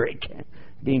generic,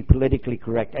 being politically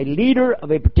correct, a leader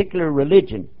of a particular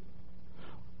religion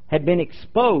had been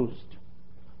exposed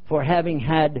for having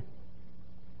had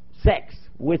sex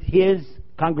with his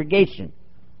congregation.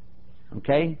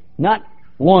 Okay? Not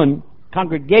one,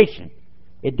 congregation.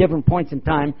 At different points in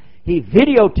time, he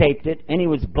videotaped it, and he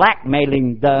was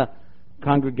blackmailing the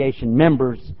congregation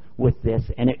members with this,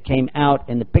 and it came out,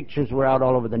 and the pictures were out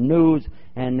all over the news,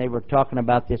 and they were talking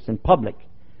about this in public.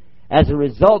 As a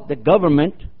result, the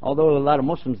government, although a lot of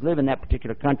Muslims live in that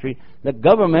particular country, the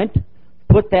government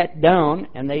put that down,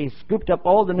 and they scooped up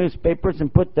all the newspapers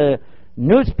and put the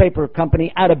newspaper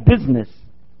company out of business.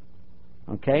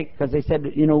 Okay? Because they said,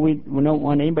 we don't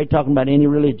want anybody talking about any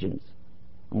religions.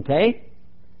 Okay?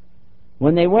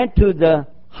 When they went to the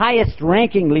highest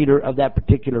ranking leader of that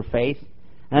particular faith,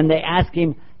 and they asked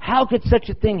him, how could such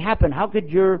a thing happen? How could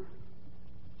your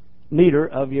leader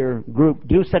of your group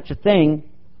do such a thing?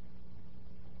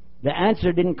 The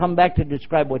answer didn't come back to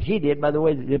describe what he did. By the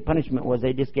way, the punishment was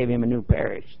they just gave him a new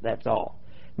parish. That's all.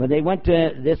 But they went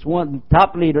to this one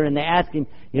top leader and they asked him,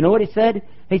 you know what he said?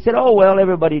 He said, oh, well,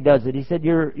 everybody does it. He said,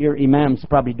 your imams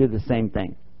probably do the same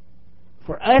thing.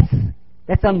 For us,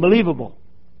 that's unbelievable.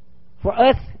 For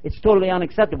us, it's totally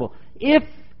unacceptable. If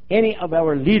any of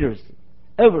our leaders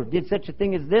ever did such a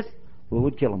thing as this, we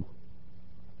would kill them.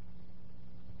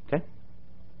 Okay?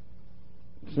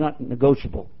 It's not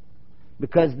negotiable.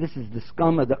 Because this is the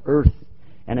scum of the earth,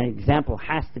 and an example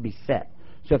has to be set.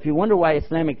 So if you wonder why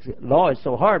Islamic law is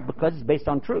so hard, because it's based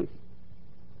on truth.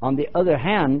 On the other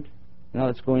hand, now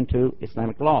let's go into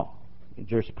Islamic law,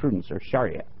 jurisprudence, or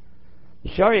Sharia.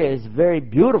 Sharia is very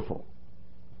beautiful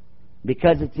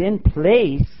because it's in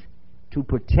place to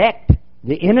protect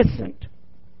the innocent,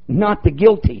 not the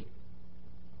guilty.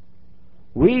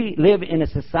 We live in a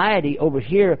society over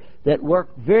here that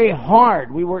work very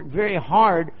hard. We work very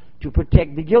hard to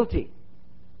protect the guilty.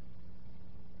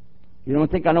 You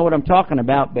don't think I know what I'm talking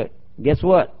about, but guess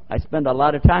what? I spend a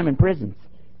lot of time in prisons.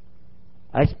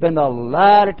 I spend a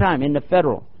lot of time in the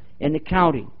federal, in the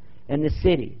county, in the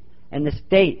city, and the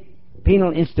state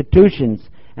penal institutions,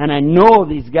 and I know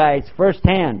these guys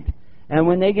firsthand. And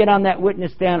when they get on that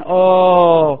witness stand,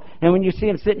 oh, and when you see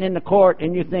them sitting in the court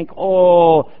and you think,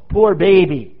 oh, poor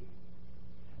baby.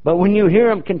 But when you hear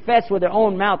them confess with their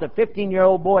own mouth, a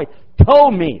 15-year-old boy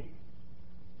told me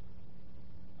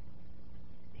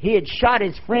he had shot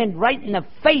his friend right in the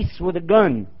face with a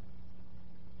gun.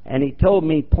 And he told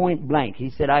me point blank, he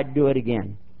said, I'd do it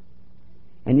again.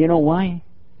 And you know why?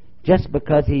 Just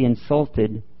because he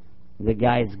insulted the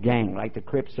guy's gang, like the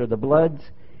Crips or the Bloods.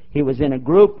 He was in a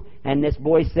group, and this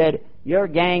boy said, your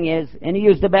gang is, and he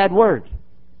used a bad word.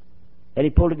 And he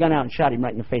pulled a gun out and shot him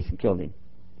right in the face and killed him.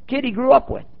 The kid he grew up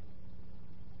with.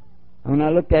 And when I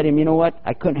looked at him, you know what?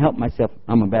 I couldn't help myself.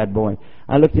 I'm a bad boy.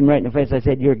 I looked him right in the face. I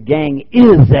said, your gang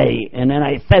is a, and then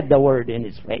I said the word in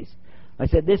his face. I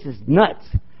said, this is nuts.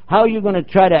 How are you going to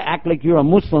try to act like you're a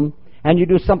Muslim and you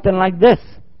do something like this?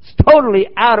 It's totally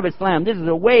out of Islam. This is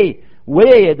a way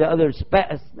at the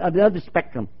other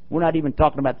spectrum. We're not even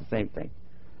talking about the same thing.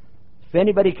 If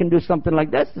anybody can do something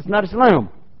like this, it's not Islam.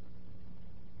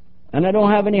 And I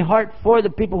don't have any heart for the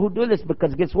people who do this,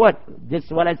 because guess what? This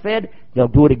is what I said. They'll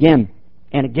do it again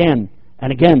and again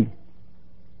and again.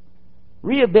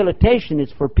 Rehabilitation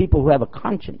is for people who have a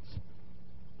conscience.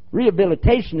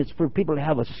 Rehabilitation is for people who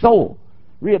have a soul.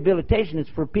 Rehabilitation is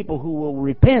for people who will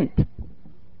repent.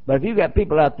 But if you've got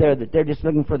people out there that they're just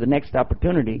looking for the next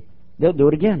opportunity, they'll do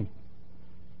it again.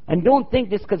 And don't think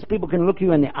just because people can look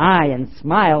you in the eye and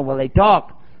smile while they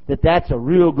talk, that that's a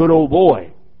real good old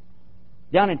boy.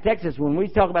 Down in Texas, when we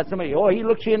talk about somebody, oh, he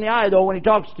looks you in the eye, though, when he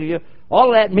talks to you,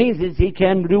 all that means is he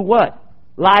can do what?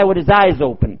 Lie with his eyes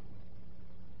open.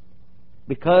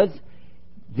 Because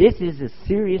this is a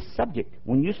serious subject.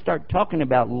 When you start talking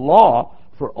about law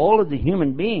for all of the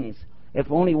human beings,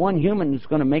 if only one human is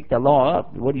going to make the law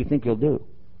up, what do you think he'll do?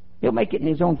 He'll make it in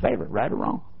his own favor, right or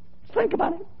wrong. Just think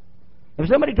about it. If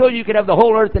somebody told you could have the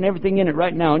whole earth and everything in it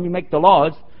right now, and you make the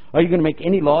laws, are you going to make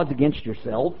any laws against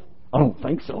yourself? I don't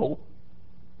think so.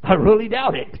 I really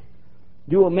doubt it.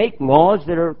 You will make laws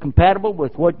that are compatible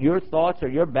with what your thoughts or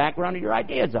your background or your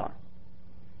ideas are.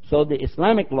 So the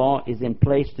Islamic law is in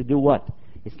place to do what?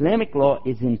 Islamic law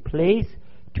is in place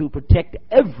to protect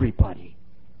everybody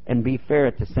and be fair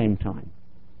at the same time.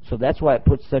 So that's why it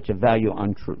puts such a value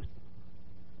on truth.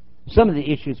 Some of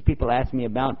the issues people ask me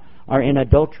about are in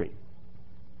adultery.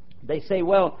 They say,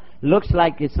 well, looks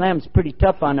like Islam's pretty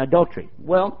tough on adultery.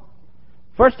 Well,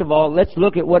 first of all, let's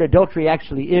look at what adultery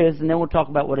actually is, and then we'll talk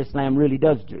about what Islam really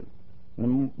does do.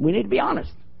 And we need to be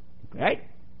honest. Right?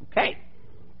 Okay.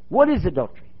 What is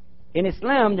adultery? In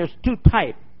Islam, there's two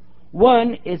types.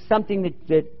 One is something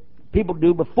that people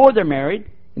do before they're married,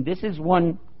 and this is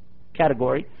one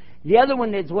category. The other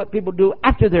one is what people do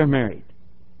after they're married.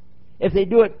 If they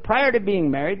do it prior to being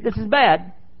married, this is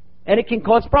bad, and it can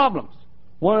cause problems.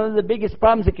 One of the biggest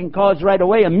problems it can cause right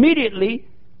away, immediately,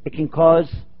 it can cause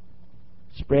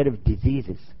spread of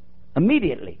diseases.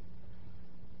 Immediately.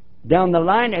 Down the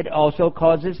line, it also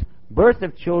causes birth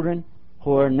of children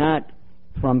who are not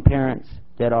from parents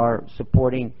that are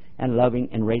supporting and loving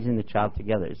and raising the child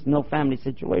together. It's no family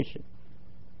situation.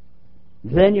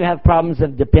 Then you have problems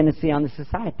of dependency on the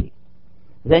society.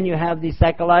 Then you have these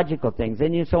psychological things.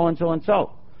 Then you so and so and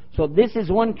so. So this is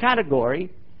one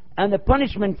category, and the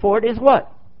punishment for it is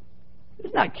what?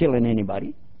 It's not killing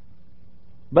anybody.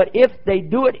 But if they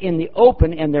do it in the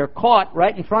open and they're caught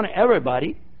right in front of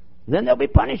everybody, then they'll be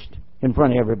punished in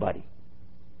front of everybody.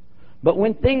 But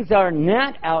when things are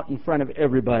not out in front of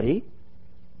everybody,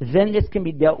 then this can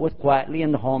be dealt with quietly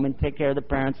in the home and take care of the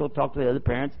parents. We'll talk to the other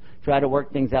parents, try to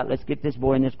work things out. Let's get this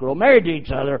boy and this girl married to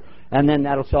each other, and then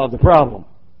that'll solve the problem.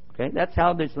 Okay? That's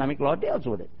how the Islamic law deals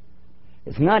with it.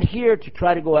 It's not here to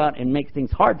try to go out and make things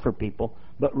hard for people,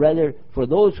 but rather for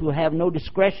those who have no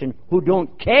discretion, who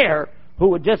don't care, who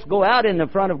would just go out in the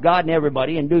front of God and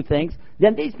everybody and do things,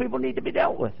 then these people need to be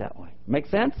dealt with that way. Make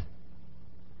sense?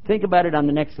 Think about it on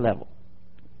the next level.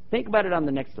 Think about it on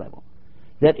the next level.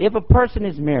 That if a person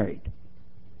is married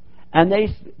and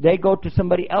they go to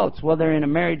somebody else while they're in a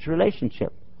marriage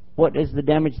relationship, what is the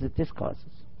damage that this causes?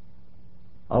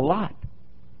 A lot.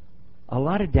 A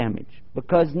lot of damage.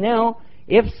 Because now,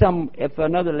 if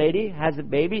another lady has a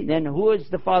baby, then who is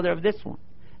the father of this one?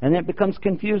 And then it becomes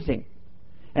confusing.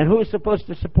 And who is supposed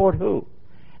to support who?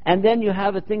 And then you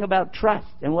have a thing about trust.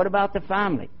 And what about the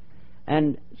family?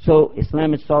 And so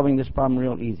Islam is solving this problem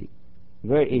real easy.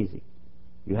 Very easy.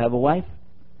 You have a wife,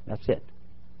 that's it.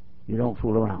 You don't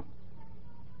fool around.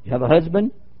 You have a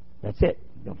husband, that's it.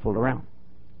 You don't fool around.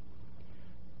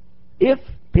 If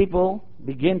people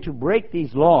begin to break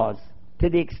these laws to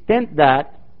the extent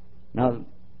that, now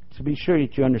to be sure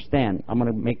that you understand, I'm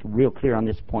going to make it real clear on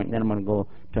this point, and then I'm going to go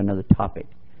to another topic.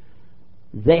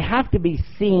 They have to be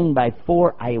seen by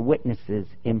 4 eyewitnesses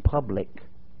in public,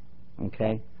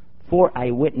 okay? 4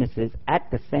 eyewitnesses at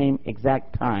the same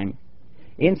exact time,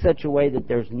 in such a way that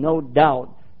there's no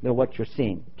doubt that what you're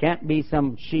seeing. Can't be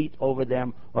some sheet over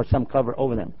them or some cover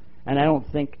over them. And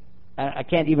I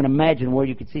can't even imagine where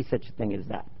you could see such a thing as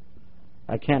that.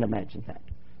 I can't imagine that.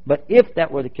 But if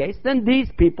that were the case, then these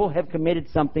people have committed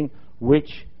something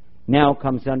which now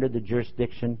comes under the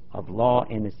jurisdiction of law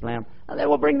in Islam. And they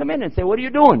will bring them in and say, what are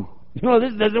you doing? You know,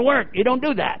 this doesn't work. You don't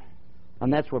do that.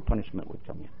 And that's where punishment would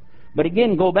come in. But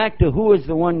again, go back to who is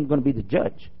the one going to be the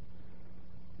judge.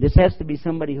 This has to be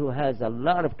somebody who has a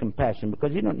lot of compassion,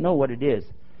 because you don't know what it is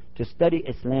to study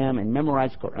Islam and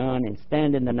memorize Quran and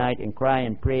stand in the night and cry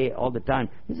and pray all the time.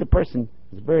 This is a person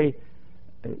who's very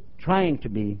trying to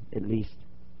be, at least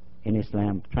in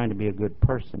Islam, trying to be a good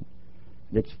person.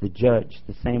 That's the judge.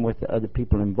 The same with the other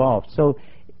people involved. So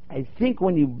I think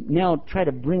when you now try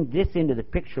to bring this into the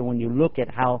picture, when you look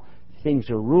at how things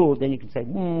are ruled, then you can say,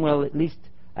 well, at least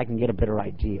I can get a better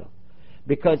idea.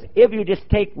 Because if you just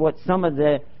take what some of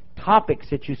the topics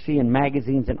that you see in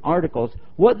magazines and articles,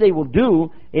 what they will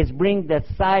do is bring the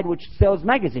side which sells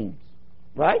magazines,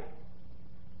 right?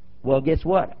 Well, guess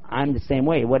what? I'm the same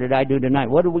way. What did I do tonight?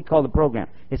 What do we call the program?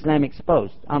 Islam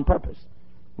Exposed, on purpose.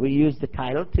 We use the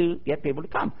title to get people to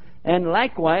come. And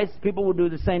likewise, people will do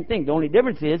the same thing. The only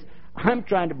difference is I'm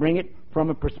trying to bring it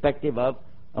from a perspective of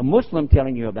a Muslim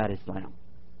telling you about Islam.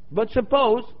 But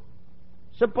suppose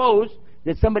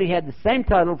that somebody had the same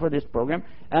title for this program,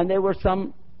 and there were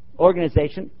some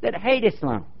organization that hate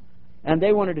Islam, and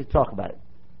they wanted to talk about it.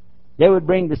 They would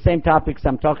bring the same topics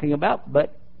I'm talking about,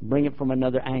 but bring it from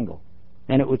another angle.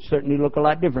 And it would certainly look a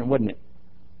lot different, wouldn't it?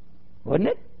 Wouldn't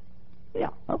it? Yeah,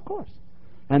 of course.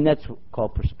 And that's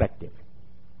called perspective.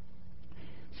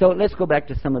 So let's go back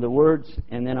to some of the words,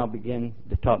 and then I'll begin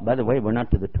the talk. By the way, we're not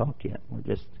to the talk yet. We're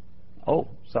just... Oh,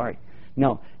 sorry.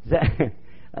 No.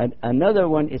 Another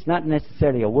one is not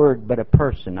necessarily a word, but a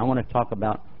person. I want to talk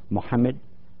about Muhammad,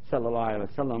 sallallahu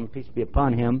alaihi wasallam, peace be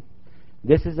upon him.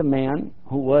 This is a man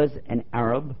who was an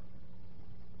Arab.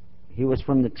 He was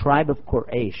from the tribe of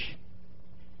Quraysh.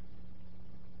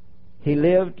 He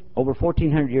lived over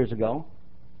 1,400 years ago.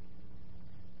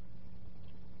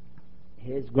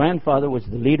 His grandfather was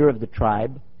the leader of the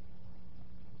tribe.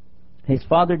 His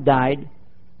father died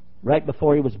right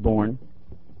before he was born.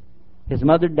 His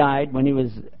mother died when he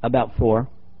was about 4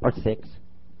 or 6.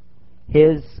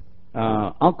 His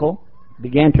uncle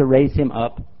began to raise him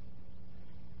up,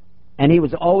 and he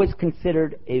was always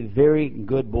considered a very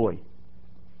good boy.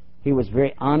 He was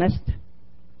very honest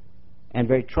and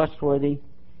very trustworthy,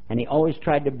 and he always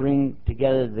tried to bring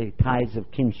together the ties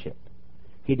of kinship.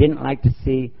 He didn't like to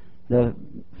see the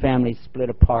family split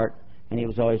apart, and he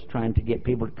was always trying to get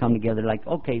people to come together like,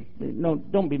 okay, no,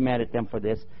 don't be mad at them for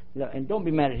this, and don't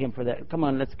be mad at him for that. Come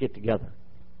on, let's get together.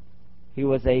 He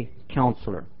was a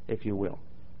counselor, if you will.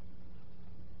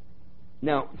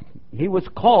 Now, he was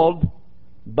called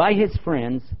by his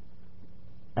friends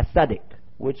a Sadiq,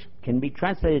 which can be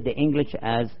translated to English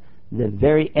as the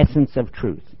very essence of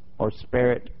truth, or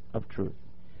spirit of truth.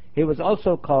 He was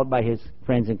also called by his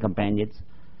friends and companions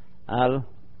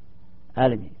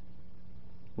Al-Alimi,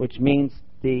 which means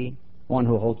the one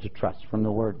who holds the trust, from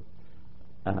the word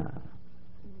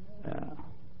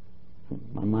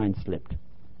my mind slipped.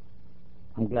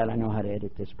 I'm glad I know how to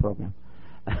edit this program.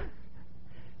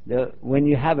 When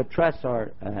you have a trust,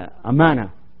 or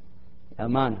amana,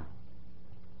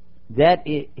 that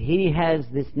he has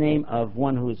this name of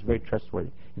one who is very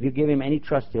trustworthy. If you give him any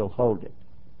trust, he'll hold it.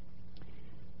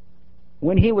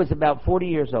 When he was about 40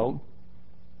 years old,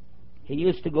 he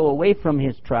used to go away from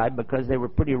his tribe because they were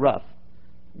pretty rough,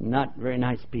 not very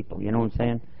nice people, you know what I'm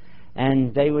saying?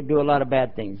 And they would do a lot of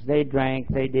bad things. They drank,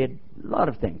 they did a lot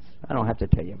of things. I don't have to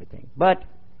tell you everything. But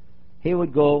he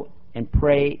would go and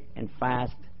pray and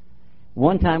fast.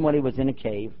 One time when he was in a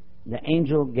cave, the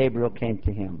angel Gabriel came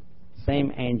to him.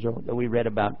 Same angel that we read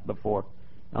about before,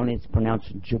 only it's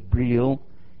pronounced Jibril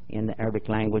in the Arabic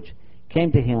language,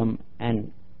 came to him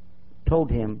and told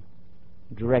him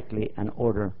directly an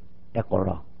order,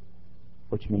 Iqra,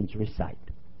 which means recite.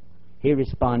 He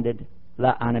responded,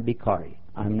 La ana bikari,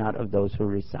 I'm not of those who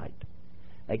recite.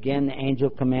 Again, the angel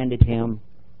commanded him,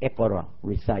 Iqra,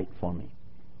 recite for me.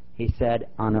 He said,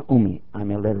 Ana ummi,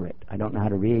 I'm illiterate. I don't know how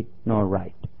to read nor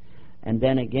write. And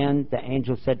then again, the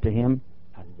angel said to him,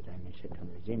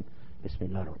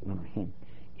 Bismillah ar-Rahman ar-Rahim.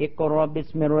 Iqra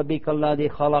bismi rabbika alladhi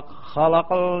khalaq,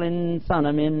 khalaqal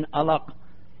insana min alaq.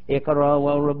 Iqra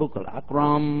wa rabbukal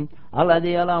akram,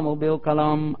 alladhi alamu bil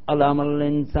kalam, alamal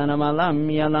insana ma lam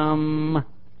yalam.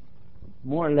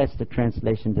 More or less the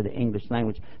translation to the English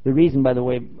language. The reason, by the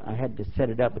way, I had to set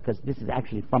it up because this is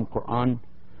actually from Quran,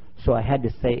 so I had to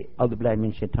say A'udhu billahi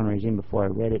min shaitanir rajim before I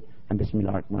read it, and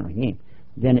Bismillahir Rahmanir Rahim.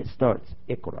 Then it starts,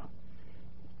 Iqra.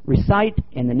 Recite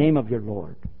in the name of your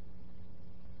Lord,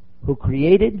 who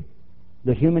created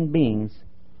the human beings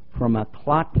from a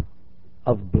clot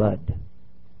of blood,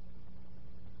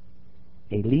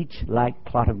 a leech-like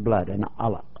clot of blood, an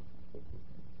alaq.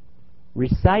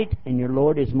 Recite, and your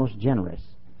Lord is most generous,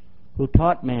 who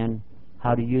taught man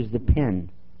how to use the pen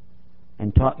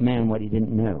and taught man what he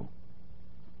didn't know.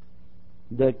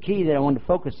 The key that I want to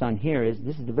focus on here is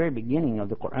this is the very beginning of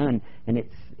the Quran, and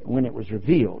it's when it was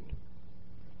revealed.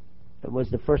 It was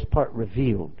the first part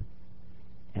revealed.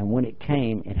 And when it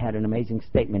came, it had an amazing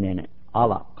statement in it.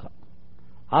 Alaq.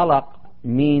 Alaq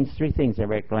means three things in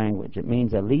Arabic language. It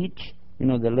means a leech, you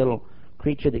know, the little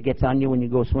creature that gets on you when you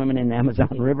go swimming in the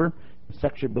Amazon River,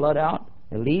 sucks your blood out,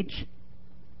 a leech.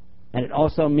 And it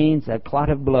also means a clot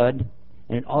of blood,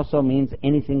 and it also means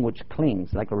anything which clings,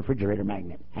 like a refrigerator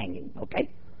magnet hanging, okay?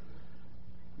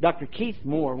 Dr. Keith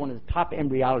Moore, one of the top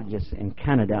embryologists in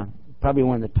Canada, probably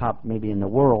one of the top maybe in the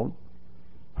world,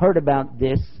 heard about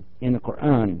this in the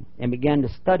Quran and began to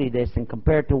study this and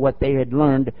compare it to what they had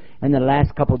learned in the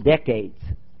last couple decades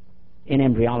in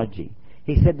embryology.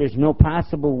 He said there's no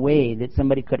possible way that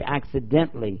somebody could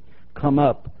accidentally come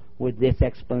up with this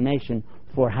explanation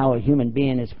for how a human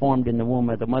being is formed in the womb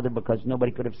of the mother, because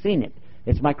nobody could have seen it.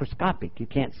 It's microscopic. You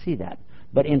can't see that.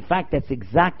 But in fact, that's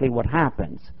exactly what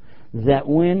happens. That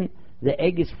when the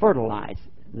egg is fertilized,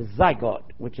 the zygote,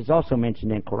 which is also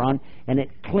mentioned in Quran, and it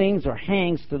clings or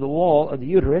hangs to the wall of the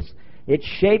uterus, it's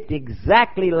shaped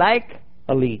exactly like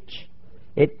a leech.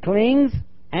 It clings,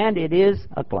 and it is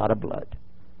a clot of blood.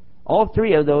 All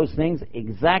three of those things,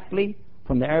 exactly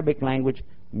from the Arabic language,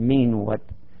 mean what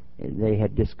they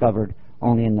had discovered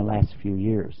only in the last few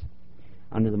years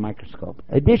under the microscope.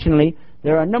 Additionally,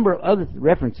 there are a number of other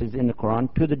references in the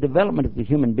Quran to the development of the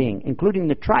human being, including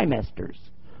the trimesters,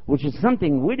 which is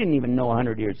something we didn't even know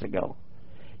 100 years ago.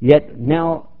 Yet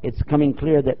now it's coming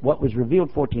clear that what was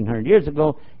revealed 1400 years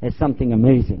ago is something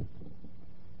amazing.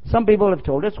 Some people have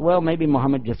told us, well, maybe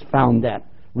Muhammad just found that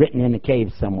written in a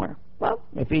cave somewhere. Well,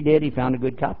 if he did, he found a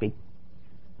good copy.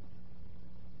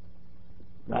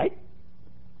 Right?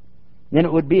 Then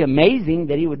it would be amazing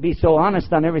that he would be so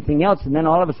honest on everything else and then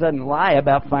all of a sudden lie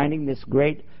about finding this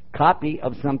great copy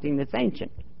of something that's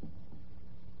ancient.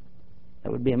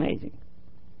 That would be amazing.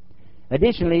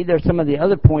 Additionally, there's some of the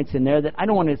other points in there that I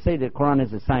don't want to say the Quran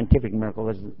is a scientific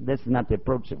miracle. This is not the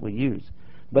approach that we use.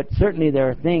 But certainly there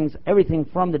are things, everything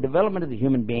from the development of the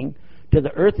human being to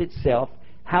the earth itself,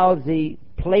 how the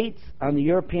plates on the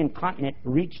European continent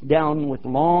reach down with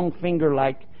long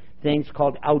finger-like things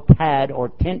called autad, or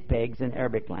tent pegs in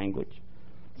Arabic language.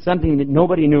 Something that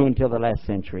nobody knew until the last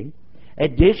century.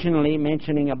 Additionally,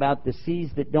 mentioning about the seas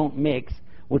that don't mix,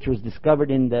 which was discovered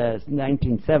in the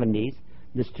 1970s.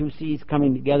 There's two seas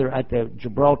coming together at the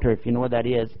Gibraltar, if you know where that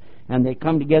is, and they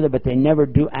come together, but they never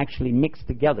do actually mix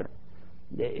together.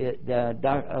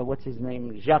 What's his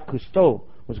name? Jacques Cousteau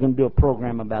was going to do a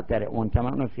program about that at one time. I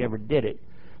don't know if he ever did it,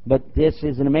 but this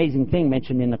is an amazing thing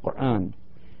mentioned in the Quran.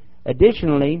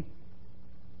 Additionally,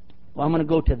 well, I'm going to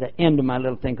go to the end of my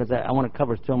little thing because I want to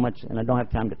cover so much, and I don't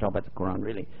have time to talk about the Quran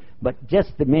really. But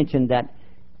just to mention that,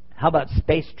 how about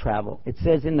space travel? It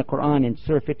says in the Quran in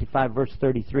Surah 55, verse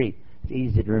 33. It's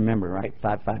easy to remember, right?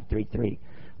 5533.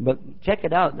 But check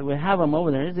it out. We have them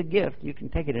over there. There's a gift. You can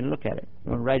take it and look at it.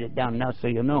 I'm going to write it down now so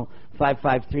you'll know.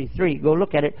 5533. Go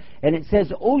look at it. And it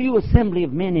says, O you assembly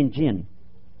of men and jinn,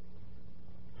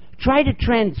 try to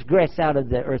transgress out of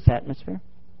the earth's atmosphere,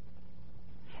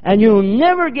 and you'll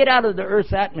never get out of the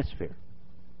earth's atmosphere.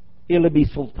 Illa bi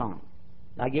sultan.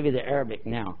 I'll give you the Arabic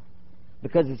now,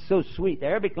 because it's so sweet. The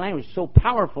Arabic language is so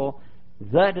powerful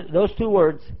that those two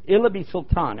words, illa bi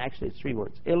sultan, actually it's three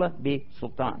words, illa bi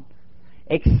sultan,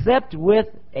 except with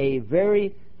a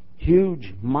very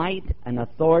huge might and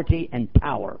authority and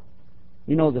power.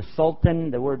 You know, the sultan,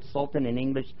 the word sultan in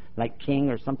English, like king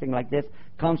or something like this,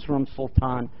 comes from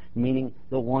sultan, meaning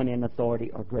the one in authority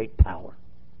or great power.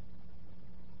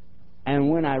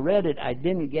 And when I read it, I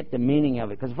didn't get the meaning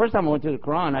of it. Because the first time I went through the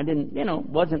Quran, I didn't,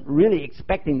 wasn't really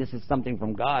expecting this is something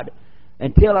from God,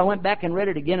 until I went back and read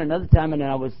it again another time, and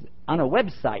I was on a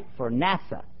website for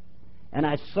NASA. And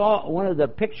I saw one of the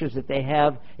pictures that they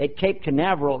have at Cape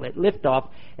Canaveral at liftoff,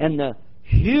 and the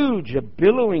huge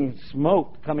billowing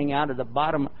smoke coming out of the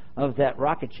bottom of that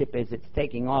rocket ship as it's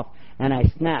taking off. And I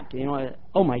snapped,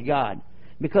 oh my God.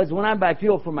 Because when I buy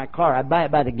fuel for my car, I buy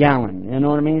it by the gallon. You know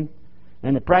what I mean?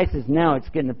 And the prices now, it's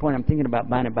getting to the point I'm thinking about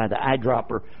buying it by the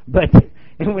eyedropper. But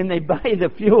when they buy the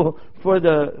fuel for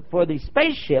the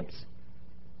spaceships,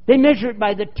 they measure it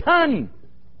by the ton.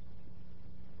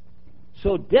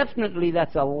 So definitely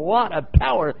that's a lot of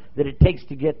power that it takes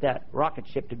to get that rocket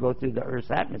ship to go through the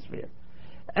Earth's atmosphere.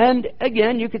 And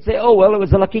again, you could say, oh, well, it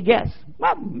was a lucky guess.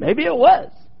 Well, maybe it was.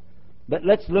 But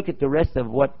let's look at the rest of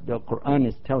what the Quran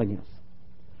is telling us.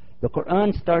 The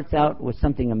Quran starts out with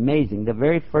something amazing. The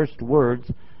very first words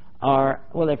are,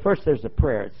 well, at first there's a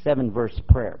prayer, it's 7-verse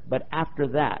prayer. But after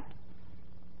that,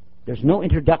 there's no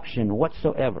introduction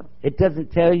whatsoever. It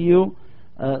doesn't tell you,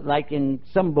 like in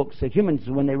some books, humans,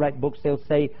 when they write books, they'll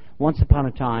say, once upon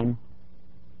a time,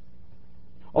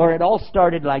 or it all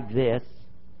started like this,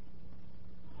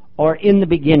 or in the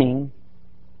beginning,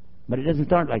 but it doesn't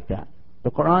start like that.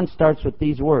 The Quran starts with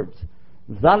these words,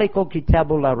 ذَلِكَ الْكِتَابُ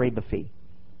لَا رَيْبَ فِيهِ.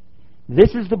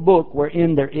 This is the book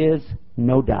wherein there is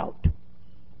no doubt.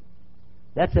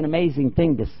 That's an amazing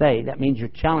thing to say. That means you're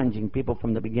challenging people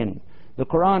from the beginning. The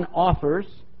Quran offers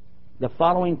the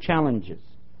following challenges.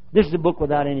 This is a book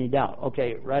without any doubt.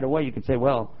 Okay, right away you can say,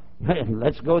 well,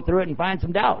 let's go through it and find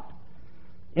some doubt.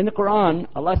 In the Quran,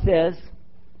 Allah says,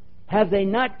 have they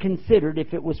not considered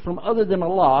if it was from other than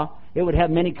Allah, it would have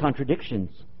many contradictions.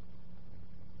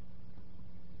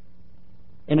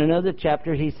 In another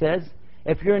chapter he says,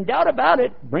 if you're in doubt about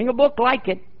it, bring a book like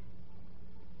it.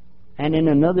 And in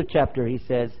another chapter he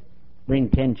says, bring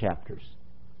 10 chapters.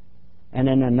 And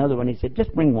in another one he said,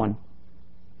 just bring one.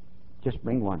 Just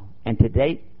bring one. And to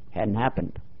date, hadn't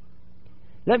happened.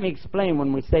 Let me explain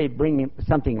when we say bring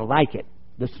something like it.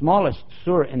 The smallest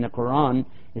surah in the Quran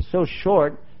is so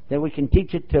short that we can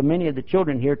teach it to many of the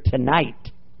children here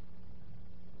tonight.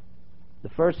 The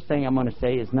first thing I'm going to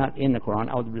say is not in the Quran.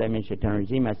 A'udhu billahi minash shaitanir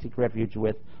rajeem. I seek refuge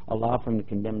with Allah from the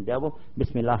condemned devil.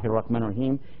 Bismillahir Rahmanir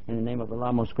Rahim. In the name of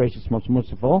Allah, most gracious, most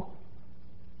merciful.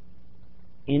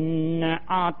 Inna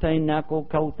a'tainaka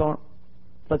kawthar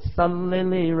fasalli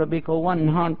li rabbika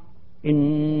wanhar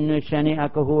inna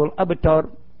shani'aka huwal abtar.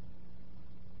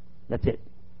 That's it.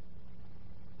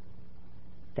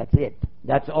 That's it.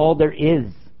 That's all there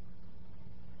is.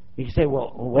 You say,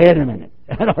 well, wait a minute.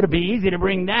 That ought to be easy to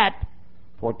bring that.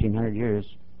 1,400 years,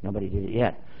 nobody did it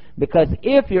yet. Because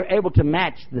if you're able to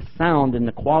match the sound and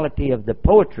the quality of the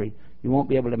poetry, you won't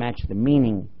be able to match the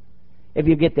meaning. If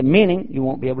you get the meaning, you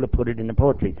won't be able to put it in the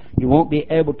poetry. You won't be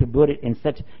able to put it in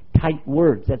such tight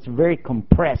words. That's very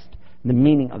compressed, the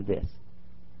meaning of this.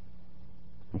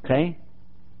 Okay?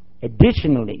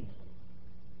 Additionally,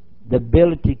 the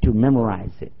ability to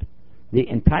memorize it. The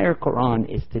entire Quran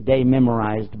is today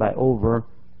memorized by over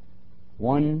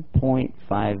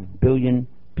 1.5 billion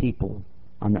people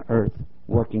on the earth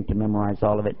working to memorize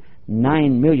all of it.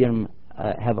 9 million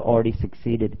have already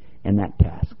succeeded in that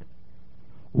task.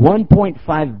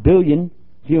 1.5 billion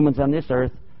humans on this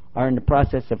earth are in the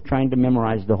process of trying to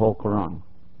memorize the whole Quran.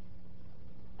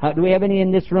 Do we have any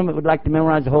in this room that would like to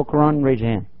memorize the whole Quran? Raise your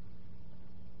hand.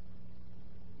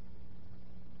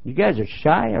 You guys are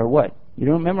shy or what? You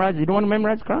don't memorize? You don't want to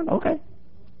memorize the Quran? Okay.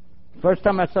 First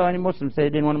time I saw any Muslims say they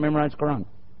didn't want to memorize the Quran.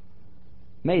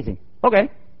 Amazing.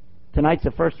 Okay. Tonight's the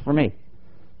first for me.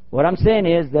 What I'm saying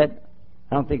is that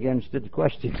I don't think you understood the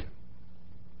question.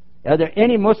 Are there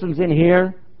any Muslims in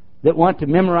here that want to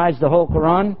memorize the whole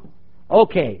Quran?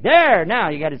 Okay. There. Now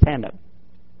you got his hand up.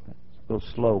 Go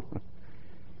slow.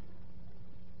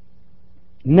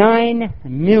 9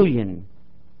 million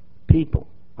people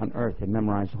on earth have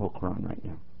memorized the whole Quran right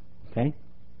now. Okay?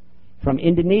 From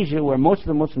Indonesia, where most of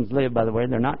the Muslims live, by the way,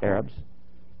 they're not Arabs,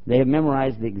 they have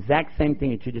memorized the exact same thing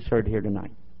that you just heard here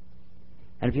tonight.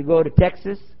 And if you go to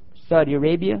Texas, Saudi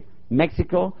Arabia,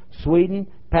 Mexico, Sweden,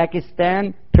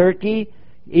 Pakistan, Turkey,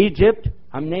 Egypt,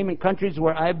 I'm naming countries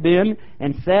where I've been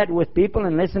and sat with people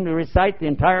and listened to recite the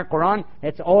entire Quran,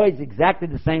 it's always exactly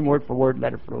the same word for word,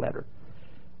 letter for letter.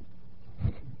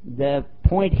 The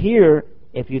point here,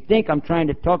 if you think I'm trying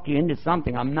to talk you into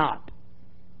something, I'm not.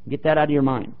 Get that out of your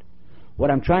mind. What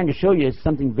I'm trying to show you is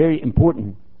something very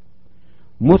important.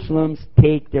 Muslims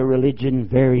take their religion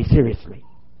very seriously.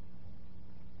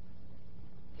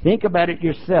 Think about it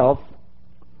yourself.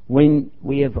 When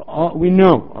we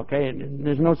know, okay,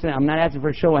 there's no saying, I'm not asking for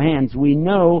a show of hands. We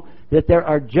know that there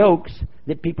are jokes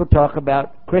that people talk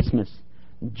about Christmas,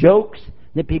 jokes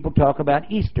that people talk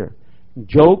about Easter,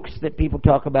 jokes that people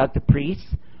talk about the priests,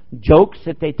 jokes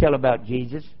that they tell about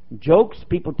Jesus, jokes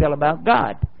people tell about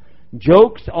God,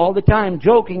 jokes all the time,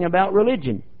 joking about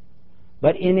religion.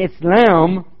 But in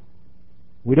Islam,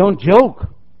 we don't joke.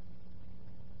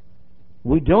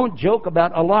 We don't joke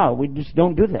about Allah. We just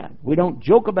don't do that. We don't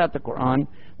joke about the Quran.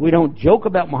 We don't joke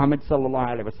about Muhammad sallallahu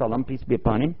alaihi wasallam, peace be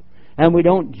upon him. And we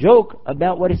don't joke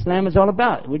about what Islam is all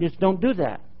about. We just don't do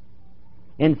that.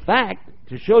 In fact,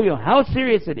 to show you how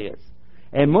serious it is,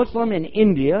 a Muslim in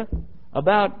India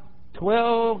about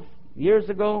 12 years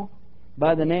ago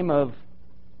by the name of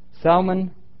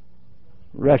Salman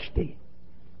Rushdie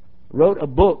wrote a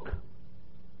book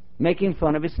making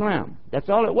fun of Islam. That's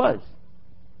all it was.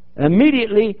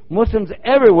 Immediately, Muslims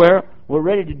everywhere were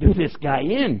ready to do this guy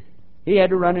in. He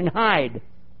had to run and hide.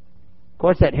 Of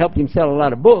course, that helped him sell a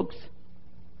lot of books.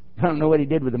 I don't know what he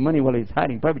did with the money while he was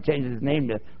hiding. Probably changed his name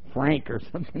to Frank or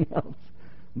something else.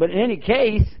 But in any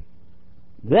case,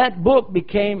 that book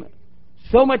became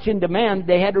so much in demand,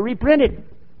 they had to reprint it.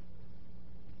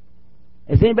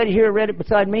 Has anybody here read it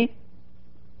beside me?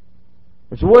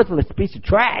 It's a worthless piece of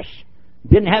trash.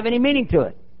 Didn't have any meaning to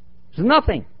it. It's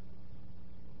nothing.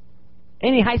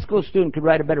 Any high school student could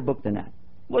write a better book than that.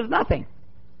 It was nothing.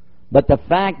 But the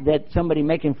fact that somebody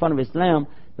making fun of Islam,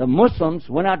 the Muslims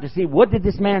went out to see, what did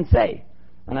this man say?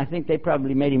 And I think they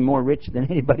probably made him more rich than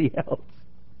anybody else.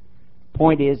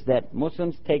 Point is that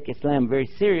Muslims take Islam very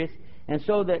serious, and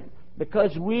so that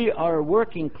because we are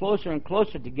working closer and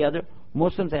closer together,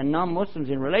 Muslims and non-Muslims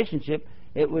in relationship,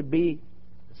 it would be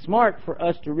smart for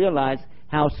us to realize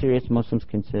how serious Muslims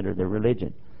consider their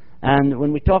religion. And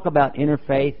when we talk about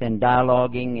interfaith and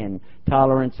dialoguing and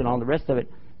tolerance and all the rest of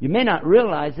it, you may not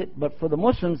realize it, but for the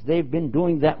Muslims, they've been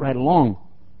doing that right along.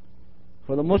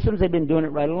 For the Muslims, they've been doing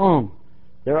it right along.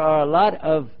 There are a lot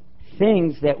of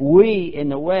things that we in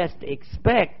the West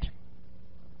expect.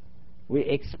 We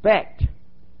expect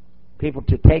people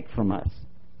to take from us.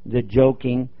 The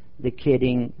joking, the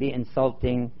kidding, the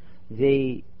insulting,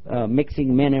 the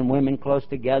mixing men and women close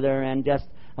together and just,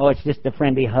 oh, it's just a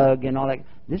friendly hug and all that.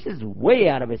 This is way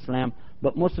out of Islam,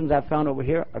 but Muslims I've found over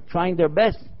here are trying their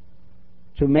best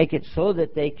to make it so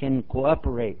that they can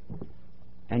cooperate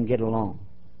and get along.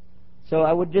 So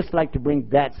I would just like to bring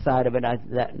that side of it.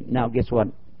 Now, guess what?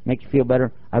 Make you feel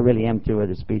better? I really am through with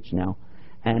the speech now.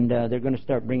 And they're going to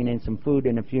start bringing in some food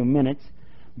in a few minutes.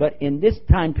 But in this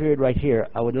time period right here,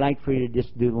 I would like for you to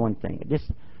just do one thing.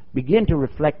 Just begin to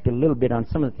reflect a little bit on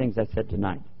some of the things I said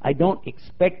tonight. I don't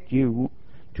expect you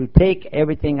to take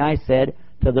everything I said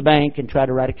to the bank and try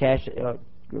to write a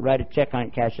check on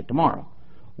it, cash it tomorrow.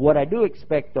 What I do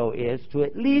expect, though, is to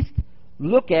at least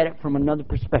look at it from another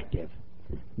perspective.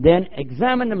 Then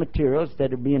examine the materials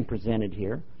that are being presented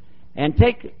here, and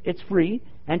it's free,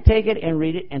 and take it and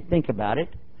read it and think about it.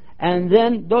 And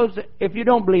then if you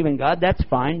don't believe in God, that's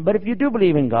fine. But if you do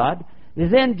believe in God,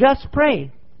 then just pray.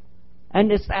 And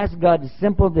just ask God just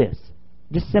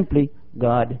simply,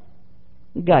 God,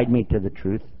 guide me to the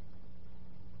truth.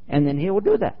 And then He will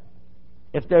do that.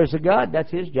 If there's a God,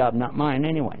 that's His job, not mine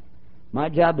anyway. My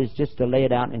job is just to lay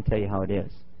it out and tell you how it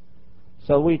is.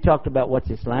 So we talked about what's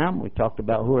Islam. We talked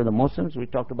about who are the Muslims. We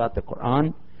talked about the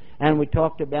Quran. And we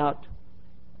talked about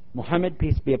Muhammad,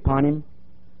 peace be upon him.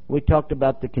 We talked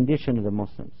about the condition of the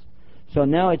Muslims. So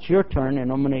now it's your turn,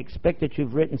 and I'm going to expect that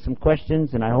you've written some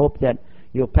questions, and I hope that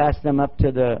you'll pass them up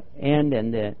to the end,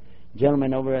 and the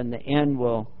gentleman over in the end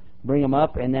will bring them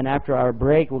up. And then after our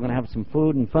break, we're going to have some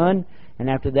food and fun. And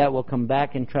after that, we'll come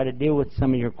back and try to deal with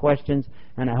some of your questions.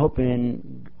 And I hope,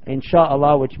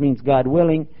 inshallah, which means God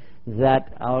willing,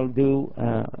 that I'll do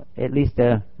at least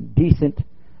a decent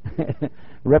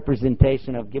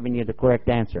representation of giving you the correct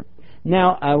answer.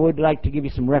 Now, I would like to give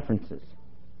you some references.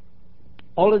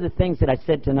 All of the things that I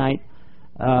said tonight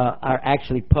are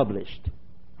actually published.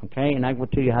 Okay? And I will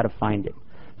tell you how to find it.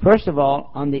 First of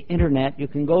all, on the internet, you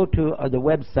can go to the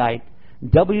website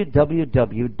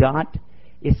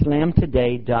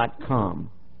www.islamtoday.com.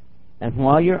 And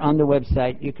while you're on the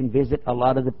website, you can visit a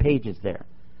lot of the pages there.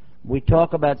 We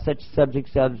talk about such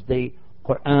subjects as the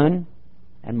Quran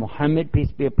and Muhammad,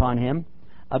 peace be upon him,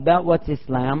 about what's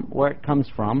Islam, where it comes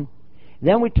from.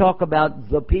 Then we talk about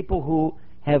the people who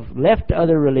have left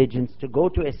other religions to go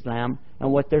to Islam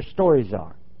and what their stories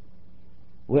are.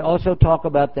 We also talk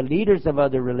about the leaders of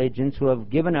other religions who have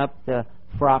given up the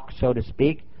frock, so to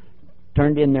speak,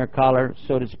 turned in their collar,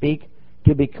 so to speak,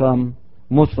 to become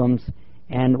Muslims,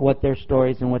 and what their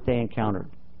stories and what they encountered.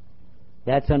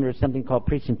 That's under something called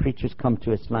Priests and Preachers Come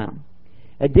to Islam.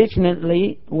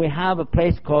 Additionally, we have a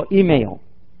place called email,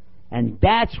 and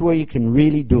that's where you can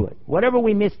really do it. Whatever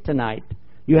we missed tonight,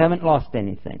 you haven't lost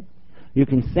anything. You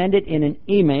can send it in an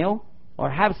email or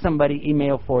have somebody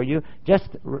email for you. Just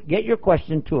get your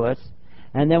question to us,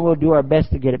 and then we'll do our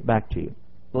best to get it back to you.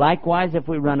 Likewise, if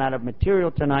we run out of material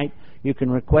tonight, you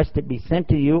can request it be sent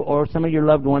to you or some of your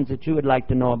loved ones that you would like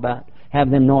to know about,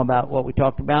 have them know about what we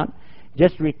talked about.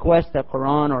 Just request a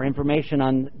Quran or information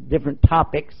on different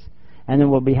topics, and then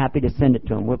we'll be happy to send it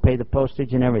to them. We'll pay the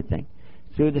postage and everything.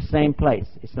 Through the same place,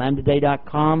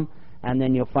 islamtoday.com, and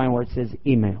then you'll find where it says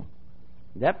email.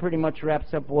 That pretty much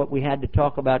wraps up what we had to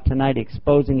talk about tonight,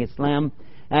 exposing Islam.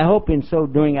 And I hope in so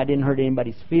doing I didn't hurt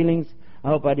anybody's feelings. I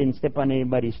hope I didn't step on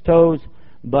anybody's toes.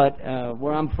 But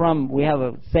where I'm from, we have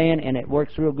a saying, and it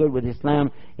works real good with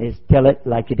Islam, is tell it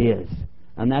like it is.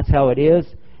 And that's how it is.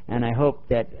 And I hope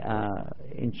that,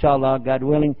 inshallah, God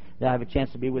willing, that I have a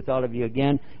chance to be with all of you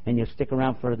again, and you'll stick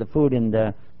around for the food and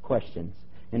the questions.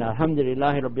 And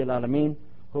alhamdulillahi rabbil alameen,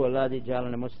 huwa alladhi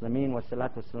ja'alana muslimin, wa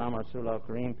salatu wassalamu ala rasulillah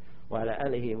kareem, wa ala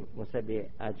alihi wa sahbihi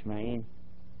ajma'in.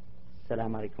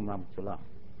 Assalamu alaikum wa rahmatullah.